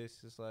did this.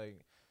 It's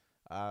like,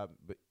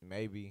 but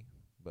maybe,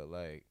 but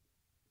like,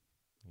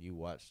 you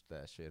watched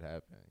that shit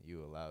happen.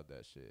 You allowed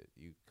that shit.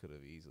 You could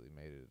have easily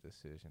made a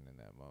decision in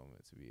that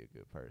moment to be a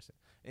good person.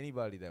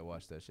 Anybody that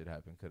watched that shit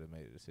happen could have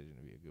made a decision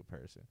to be a good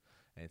person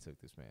and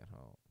took this man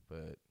home.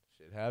 But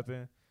shit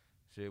happened.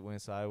 Shit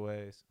went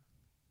sideways.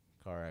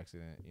 Car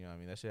accident. You know what I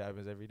mean? That shit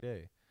happens every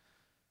day.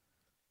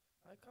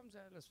 It comes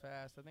at us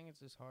fast. I think it's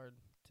just hard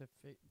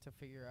to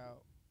figure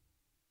out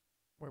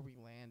where we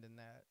land in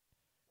that.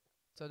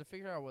 So to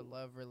figure out what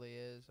love really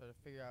is, or to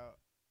figure out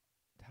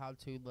how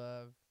to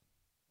love,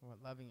 what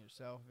loving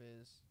yourself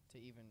is, to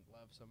even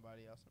love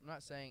somebody else. I'm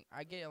not saying,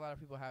 I get a lot of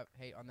people have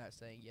hate on that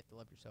saying you have to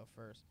love yourself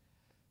first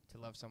to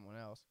love someone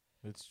else.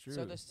 It's true.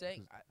 So the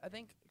saying, I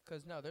think,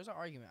 because no, there's an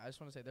argument. I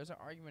just want to say there's an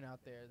argument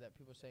out there that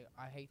people say,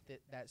 I hate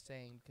that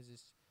saying because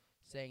it's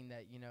saying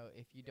that,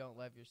 if you don't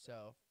love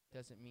yourself,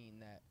 doesn't mean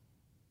that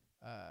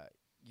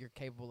you're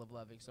capable of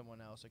loving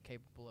someone else or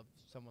capable of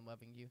someone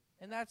loving you.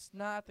 And that's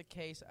not the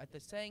case.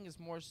 The saying is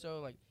more so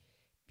like,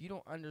 if you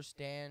don't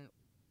understand,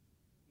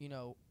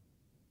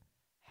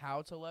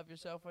 how to love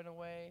yourself in a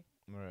way,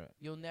 right,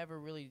 you'll never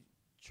really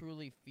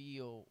truly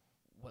feel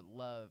what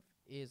love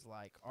is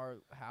like, or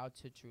how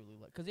to truly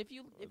love. Because if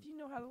you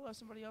know how to love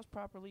somebody else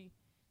properly,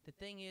 the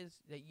thing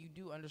is that you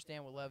do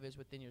understand what love is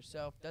within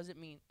yourself. Doesn't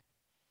mean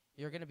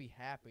you're going to be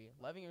happy.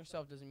 Loving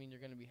yourself doesn't mean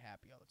you're going to be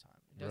happy all the time.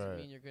 It doesn't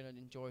mean you're going to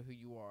enjoy who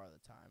you are all the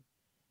time.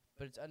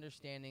 But it's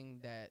understanding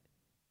that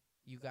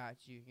you got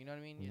you. You know what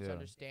I mean? It's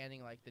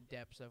understanding, like, the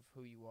depths of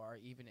who you are,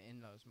 even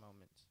in those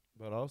moments.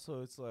 But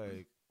also, it's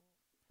like,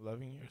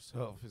 loving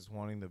yourself is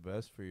wanting the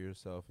best for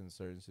yourself in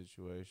certain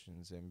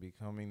situations and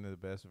becoming the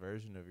best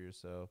version of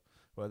yourself,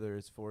 whether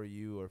it's for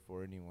you or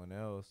for anyone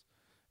else.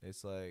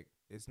 It's like,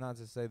 it's not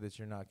to say that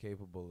you're not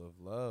capable of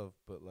love,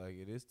 but like,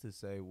 it is to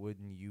say,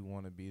 wouldn't you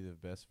want to be the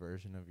best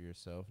version of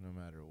yourself no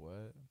matter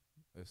what?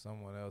 If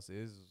someone else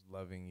is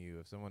loving you,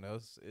 if someone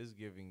else is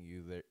giving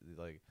you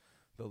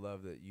the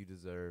love that you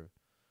deserve,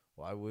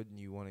 why wouldn't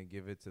you want to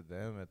give it to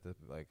them at the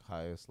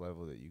highest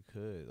level that you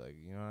could? Like,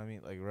 you know what I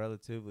mean? Like,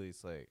 relatively,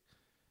 it's like,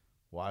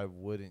 why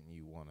wouldn't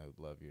you want to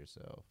love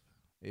yourself?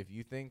 If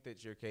you think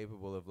that you're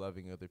capable of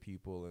loving other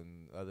people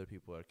and other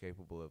people are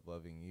capable of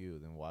loving you,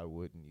 then why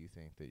wouldn't you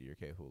think that you're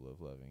capable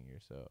of loving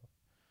yourself?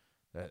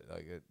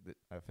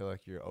 I feel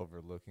like you're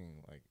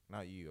overlooking,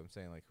 not you, I'm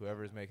saying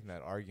whoever's making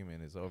that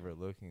argument is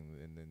overlooking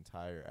an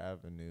entire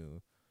avenue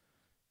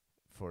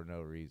for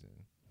no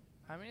reason.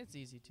 I mean, it's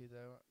easy to,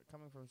 though,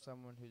 coming from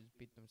someone who's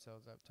beat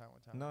themselves up time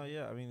and time. No,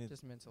 yeah, I mean,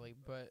 just mentally,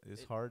 but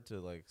it's hard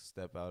to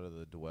step out of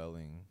the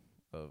dwelling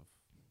of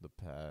the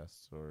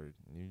past or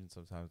even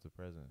sometimes the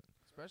present.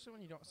 Especially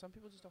when you don't. Some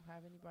people just don't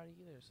have anybody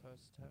either, so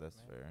it's tough.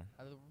 That's man.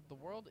 fair. The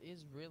world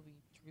is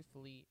really,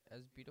 truthfully,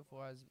 as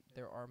beautiful as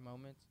there are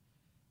moments.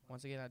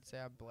 Once again, I'd say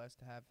I'm blessed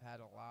to have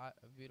had a lot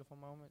of beautiful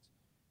moments.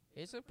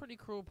 It's a pretty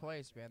cruel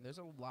place, man. There's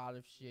a lot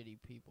of shitty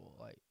people.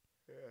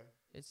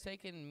 It's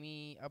taken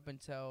me up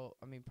until,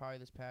 probably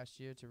this past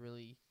year to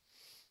really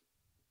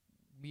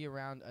be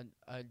around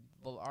a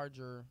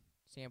larger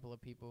sample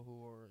of people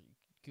who are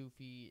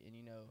goofy and,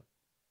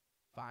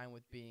 fine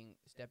with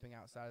stepping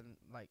outside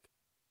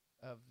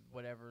of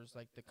whatever's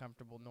the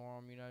comfortable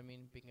norm, you know what I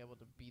mean? Being able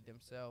to be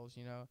themselves,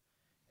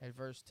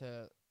 adverse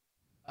to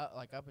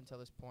up until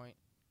this point,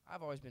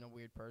 I've always been a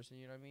weird person,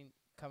 you know what I mean?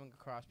 Coming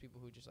across people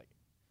who just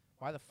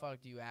why the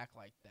fuck do you act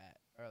like that?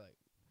 Or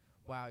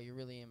wow, you're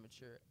really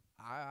immature.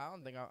 I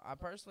don't think I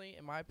personally,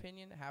 in my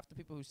opinion, half the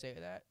people who say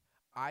that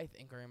I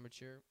think are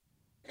immature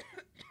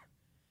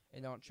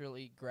and don't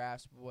truly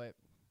grasp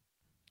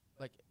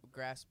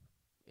grasp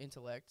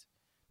intellect.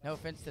 No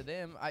offense to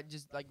them. I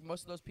just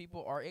most of those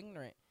people are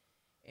ignorant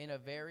in a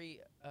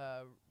very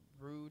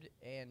rude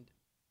and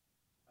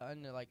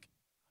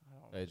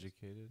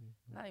educated.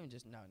 Not even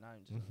just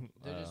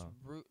they're just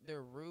rude.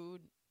 They're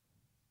rude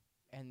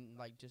and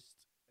just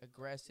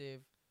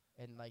aggressive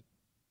and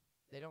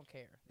they don't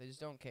care. They just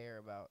don't care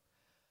about.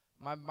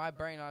 My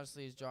brain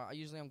honestly is drawn.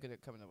 Usually I'm good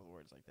at coming up with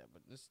words like that,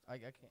 but this I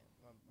can't.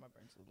 My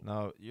brain's a little.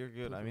 No, you're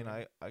good. I mean,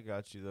 I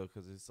got you though,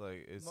 because it's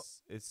like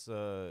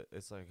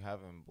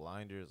having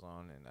blinders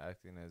on and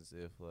acting as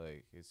if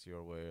it's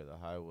your way or the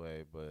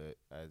highway, but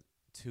as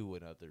to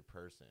another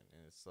person,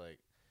 and it's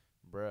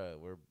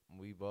bruh,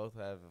 we both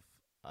have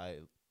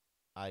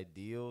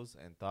ideals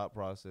and thought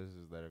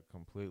processes that are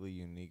completely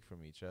unique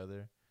from each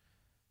other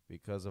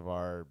because of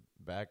our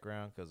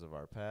background, because of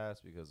our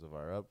past, because of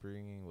our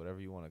upbringing, whatever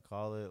you want to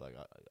call it. Like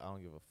I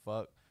don't give a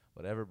fuck.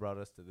 Whatever brought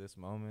us to this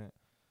moment,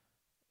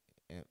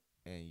 and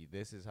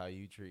this is how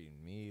you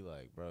treating me,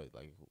 like, bro,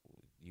 like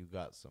you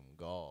got some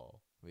gall,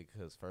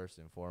 because first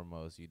and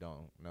foremost, you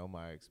don't know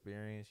my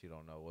experience, you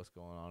don't know what's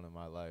going on in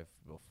my life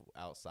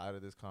outside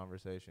of this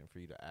conversation. For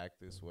you to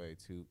act this way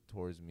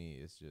towards me,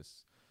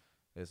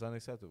 it's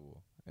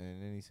unacceptable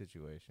in any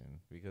situation,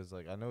 because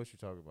like I know what you're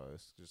talking about.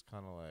 It's just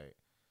kind of like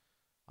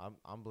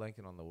I'm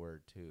blanking on the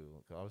word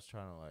too, 'cause I was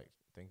trying to like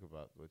think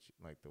about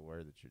like the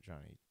word that you're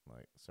trying to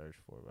like search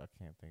for, but I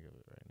can't think of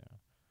it right now.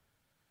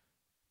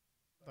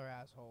 They're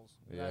assholes.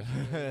 Yeah.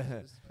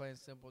 It's plain and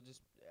simple.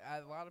 Just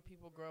a lot of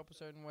people grow up a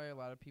certain way. A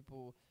lot of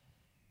people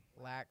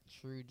lack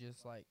true,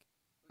 just like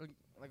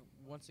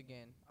once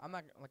again, I'm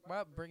not like my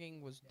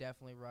upbringing was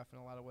definitely rough in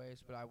a lot of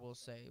ways, but I will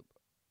say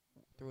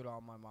through it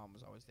all, my mom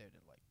was always there to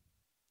like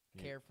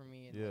care for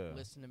me and like,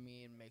 listen to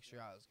me and make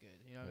sure I was good.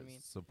 You know what I mean?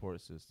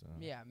 Support system.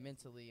 Yeah,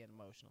 mentally and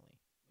emotionally,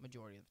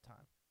 majority of the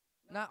time.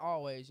 Not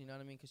always, you know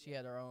what I mean? Because she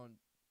had her own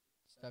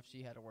stuff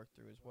she had to work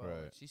through as well.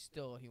 Right. Like, she's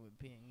still a human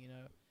being, you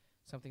know?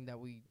 Something that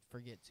we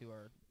forget to,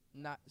 or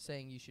not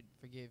saying you should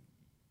forgive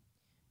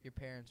your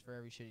parents for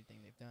every shitty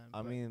thing they've done.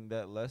 I mean,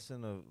 that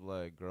lesson of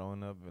like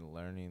growing up and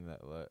learning that,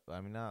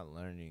 I mean, not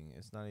learning,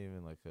 it's not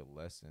even like a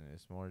lesson.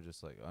 It's more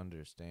just like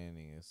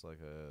understanding. It's like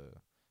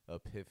a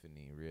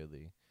epiphany,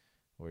 really,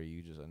 where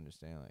you just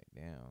understand, like,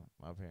 damn,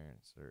 my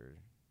parents are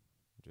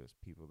just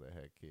people that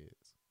had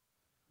kids.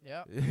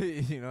 Yeah.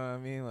 You know what I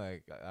mean?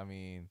 Like, I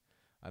mean,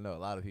 I know a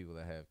lot of people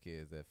that have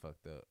kids that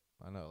fucked up.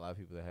 I know a lot of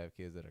people that have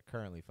kids that are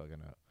currently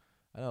fucking up.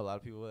 I know a lot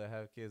of people that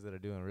have kids that are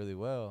doing really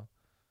well,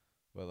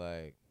 but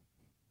like,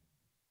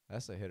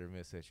 that's a hit or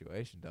miss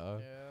situation,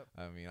 dog. Yep.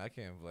 I mean, I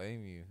can't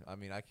blame you. I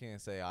mean, I can't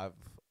say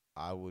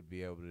I would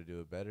be able to do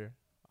it better.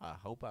 I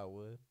hope I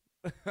would,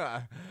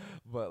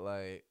 but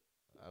like,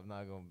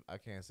 I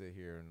can't sit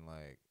here and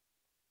like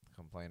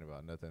complain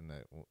about nothing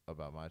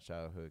about my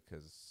childhood,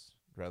 because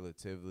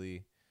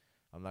relatively,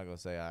 I'm not gonna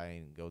say I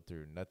ain't go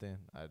through nothing.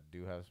 I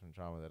do have some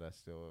trauma that I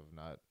still have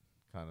not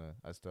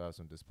I still have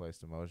some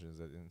displaced emotions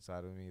that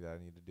inside of me that I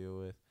need to deal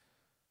with.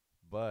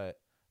 But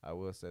I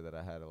will say that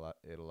I had a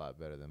lot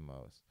better than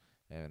most.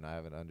 And I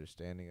have an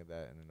understanding of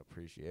that and an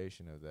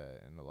appreciation of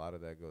that. And a lot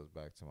of that goes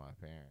back to my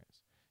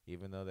parents.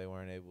 Even though they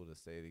weren't able to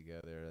stay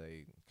together,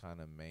 they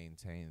kind of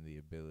maintained the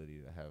ability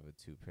to have a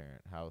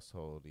 2-parent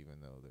household, even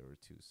though there were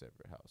 2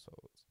 separate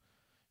households.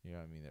 You know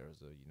what I mean? There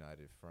was a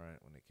united front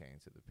when it came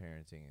to the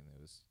parenting, and it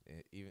was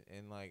even,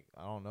 and like,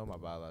 I don't know my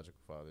biological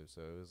father,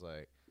 so it was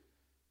like,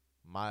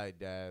 my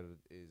dad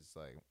is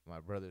like my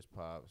brother's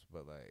pops,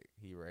 but like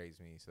he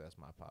raised me, so that's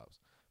my pops.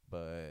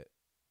 But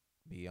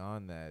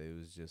beyond that, it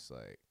was just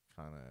like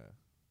kind of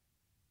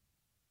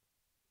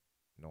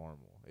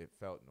normal. It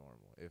felt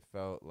normal. It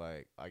felt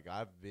like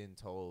I've been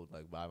told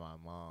like by my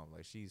mom,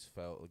 like she's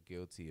felt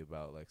guilty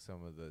about like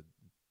some of the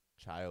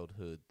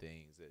childhood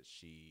things that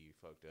she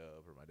fucked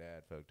up or my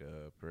dad fucked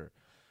up or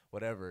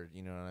whatever,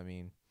 you know what I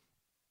mean?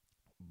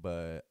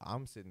 But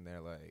I'm sitting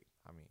there like,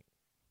 I mean,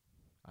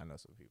 I know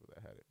some people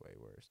that had it way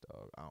worse,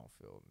 dog. I don't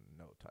feel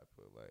no type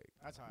of like.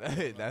 That's how I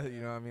feel about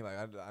you know what I mean? Like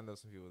I know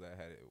some people that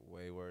had it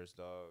way worse,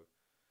 dog.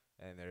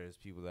 And there's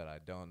people that I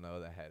don't know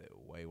that had it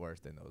way worse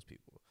than those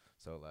people.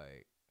 So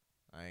like,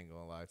 I ain't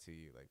gonna lie to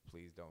you. Like,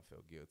 please don't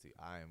feel guilty.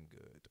 I am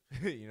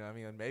good. You know what I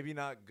mean? Maybe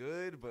not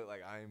good, but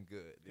like I am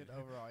good. Good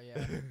overall,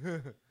 yeah.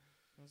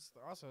 It's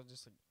also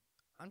just like,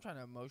 I'm trying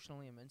to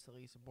emotionally and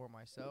mentally support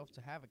myself.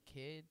 To have a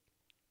kid,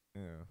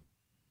 Yeah.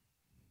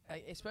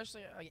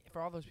 especially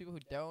for all those people who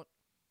don't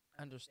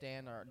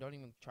understand or don't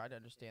even try to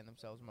understand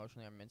themselves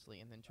emotionally or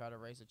mentally, and then try to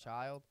raise a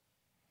child.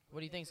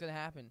 What do you think's gonna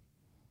happen?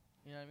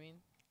 You know what I mean?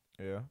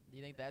 Yeah. Do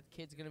you think that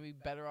kid's gonna be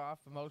better off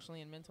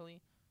emotionally and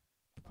mentally?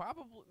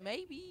 Probably,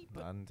 maybe,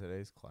 but Not in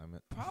today's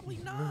climate. probably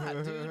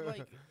not, dude.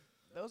 Like,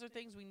 those are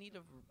things we need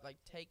to like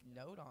take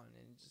note on,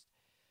 and just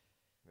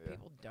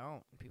people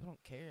don't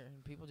care,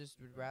 and people just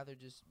would rather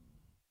just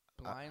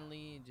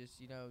blindly and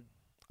just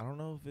I don't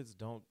know if it's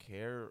don't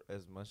care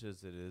as much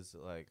as it is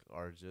like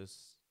are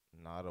just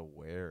not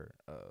aware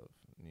of.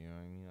 You know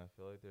what I mean? I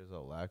feel like there's a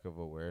lack of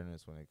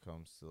awareness when it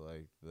comes to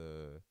like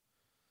the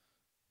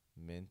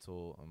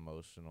mental,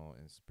 emotional,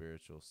 and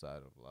spiritual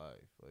side of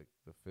life. Like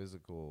the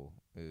physical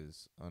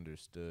is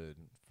understood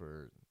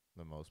for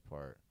the most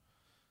part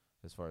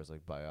as far as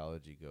like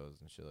biology goes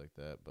and shit like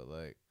that, but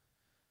like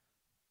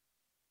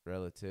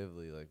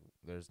relatively, like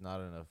there's not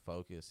enough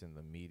focus in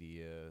the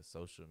media,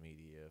 social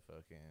media,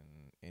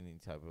 fucking any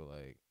type of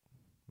like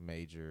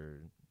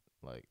major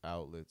like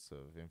outlets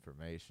of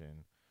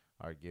information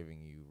are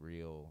giving you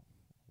real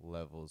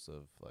levels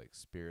of like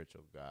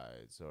spiritual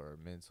guides or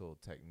mental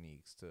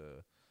techniques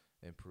to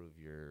improve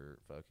your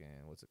fucking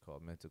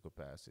mental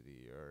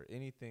capacity, or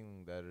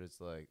anything that is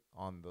like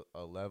on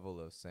a level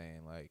of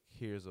saying like,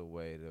 here's a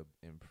way to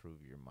improve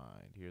your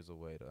mind, here's a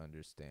way to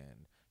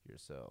understand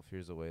yourself,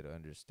 here's a way to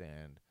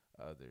understand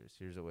others.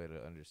 Here's a way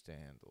to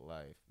understand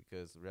life,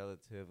 because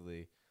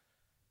relatively,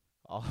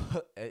 all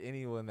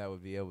anyone that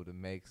would be able to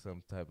make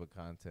some type of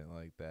content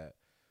like that,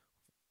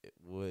 it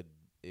would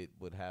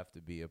have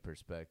to be a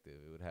perspective.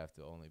 It would have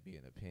to only be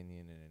an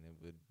opinion, and it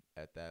would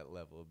at that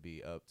level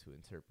be up to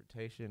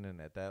interpretation, and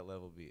at that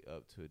level be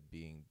up to it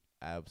being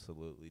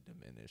absolutely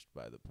diminished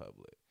by the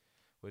public,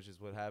 which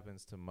is what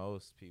happens to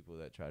most people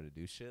that try to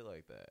do shit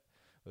like that.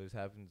 What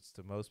happens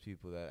to most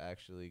people that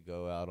actually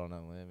go out on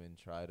a limb and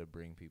try to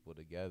bring people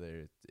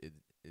together,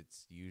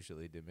 it's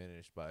usually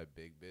diminished by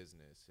big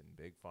business and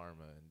big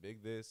pharma and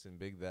big this and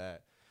big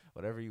that,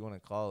 whatever you want to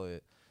call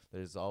it.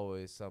 There's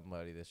always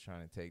somebody that's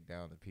trying to take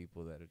down the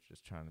people that are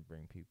just trying to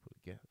bring people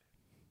together.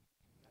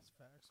 That's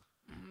facts.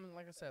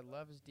 Like I said,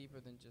 love is deeper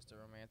than just a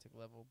romantic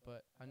level.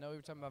 But I know we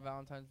were talking about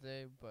Valentine's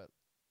Day, but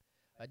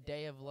a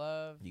day of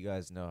love. You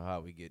guys know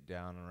how we get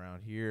down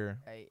around here.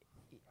 Hey,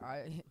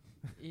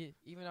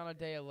 even on a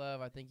day of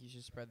love, I think you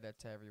should spread that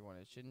to everyone.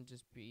 It shouldn't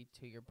just be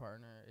to your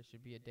partner. It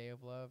should be a day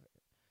of love.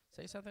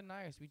 Say something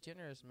nice. Be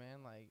generous,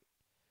 man. Like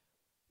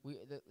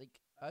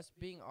us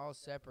being all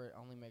separate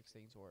only makes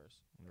things worse.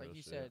 Real Like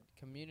you shit. said,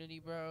 community,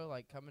 bro.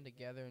 Like coming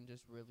together and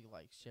just really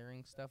like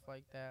sharing stuff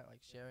like that.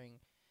 Like sharing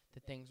the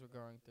things we're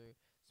going through.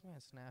 This man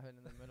snapping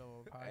in the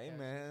middle of a podcast. Hey,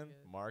 man.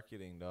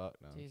 Marketing, dog.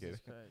 No, I'm Jesus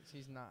kidding. Christ.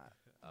 He's not.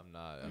 I'm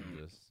not. I'm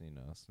just,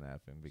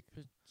 snapping.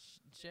 But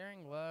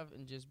sharing love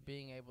and just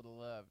being able to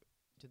love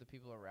to the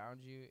people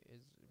around you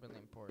is really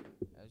important,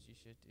 as you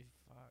should do.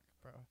 Fuck,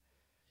 bro.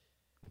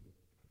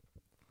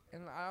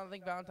 And I don't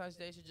think Valentine's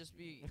Day should just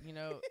be,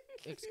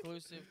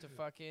 exclusive to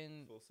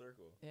fucking. Full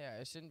circle. Yeah,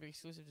 it shouldn't be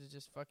exclusive to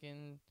just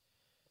fucking.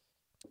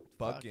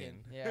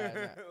 Fucking.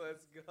 Yeah.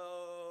 Let's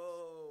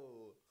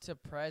go. To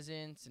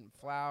presents and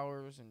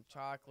flowers and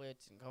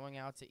chocolates and going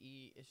out to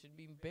eat. It should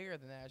be bigger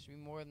than that. It should be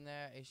more than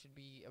that. It should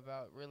be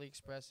about really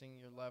expressing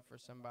your love for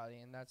somebody.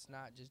 And that's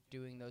not just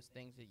doing those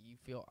things that you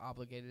feel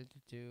obligated to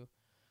do,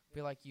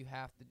 feel like you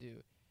have to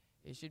do.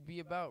 It should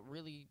be about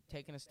really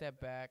taking a step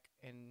back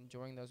and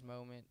enjoying those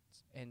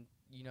moments. And,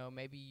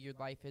 maybe your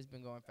life has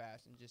been going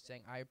fast and just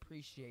saying, I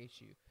appreciate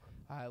you.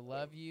 I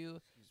love you.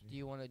 Do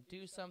you want to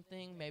do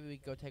something? Maybe we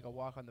could go take a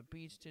walk on the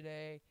beach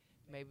today.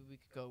 Maybe we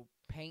could go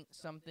paint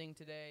something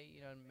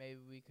today. Maybe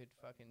we could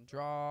fucking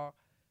draw.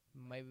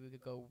 Maybe we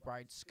could go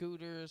ride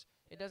scooters.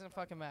 It doesn't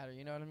fucking matter.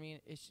 You know what I mean?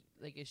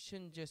 It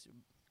shouldn't just.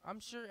 I'm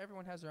sure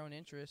everyone has their own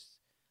interests.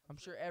 I'm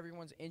sure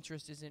everyone's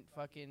interest isn't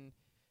fucking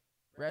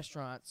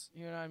restaurants.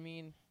 You know what I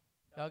mean?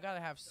 Y'all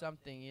gotta have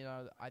something.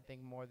 I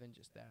think more than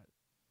just that.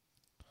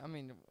 I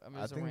mean,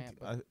 it's a rant.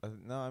 But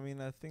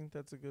I think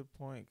that's a good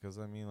point, because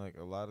a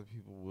lot of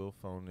people will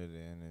phone it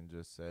in and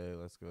just say,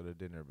 "Let's go to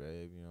dinner,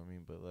 babe." You know what I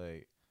mean? But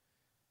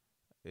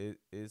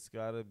it's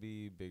gotta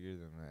be bigger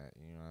than that.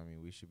 You know what I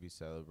mean? We should be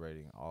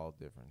celebrating all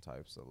different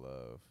types of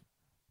love.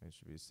 We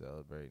should be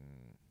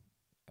celebrating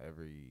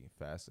every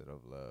facet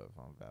of love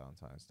on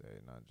Valentine's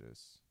Day, not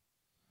just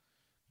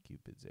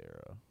Cupid's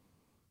arrow.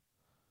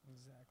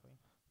 Exactly.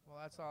 Well,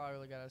 that's all I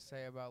really gotta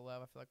say about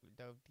love. I feel like we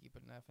dove deep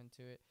enough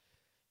into it.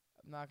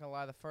 I'm not gonna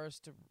lie. The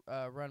first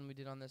run we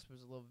did on this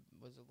was a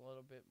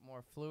little bit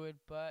more fluid,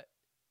 but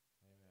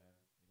Hey man,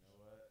 you know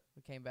what?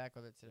 we came back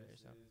with it today.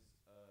 This So is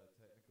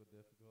technical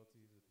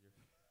difficulties with your.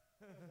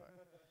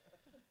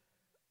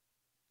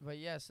 but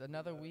yes,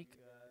 another week.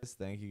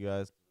 Thank you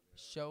guys.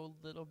 Show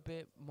a little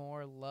bit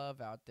more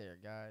love out there,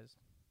 guys.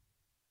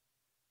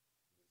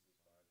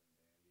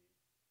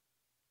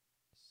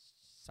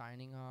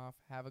 Signing off.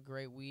 Have a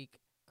great week,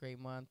 great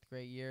month,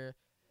 great year.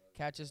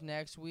 Catch us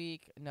next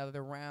week.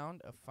 Another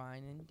round of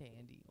Fine and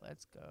Dandy.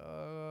 Let's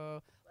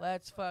go.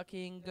 Let's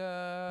fucking go.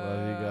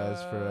 Love you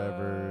guys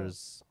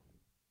forevers.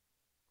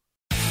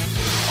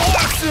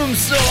 Awesome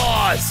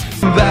sauce!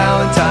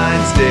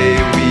 Valentine's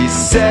Day we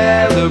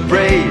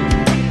celebrate.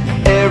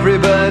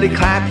 Everybody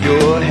clap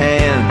your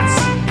hands.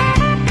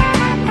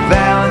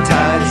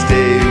 Valentine's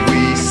Day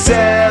we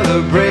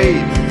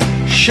celebrate.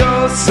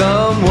 Show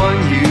someone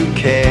you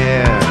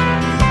care.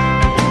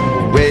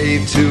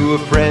 Wave to a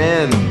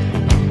friend.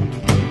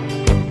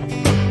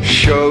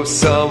 Show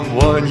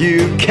someone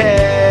you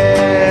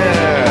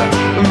care.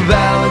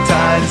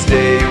 Valentine's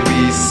Day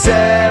we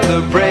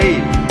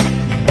celebrate.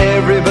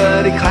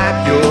 Everybody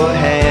clap your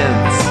hands.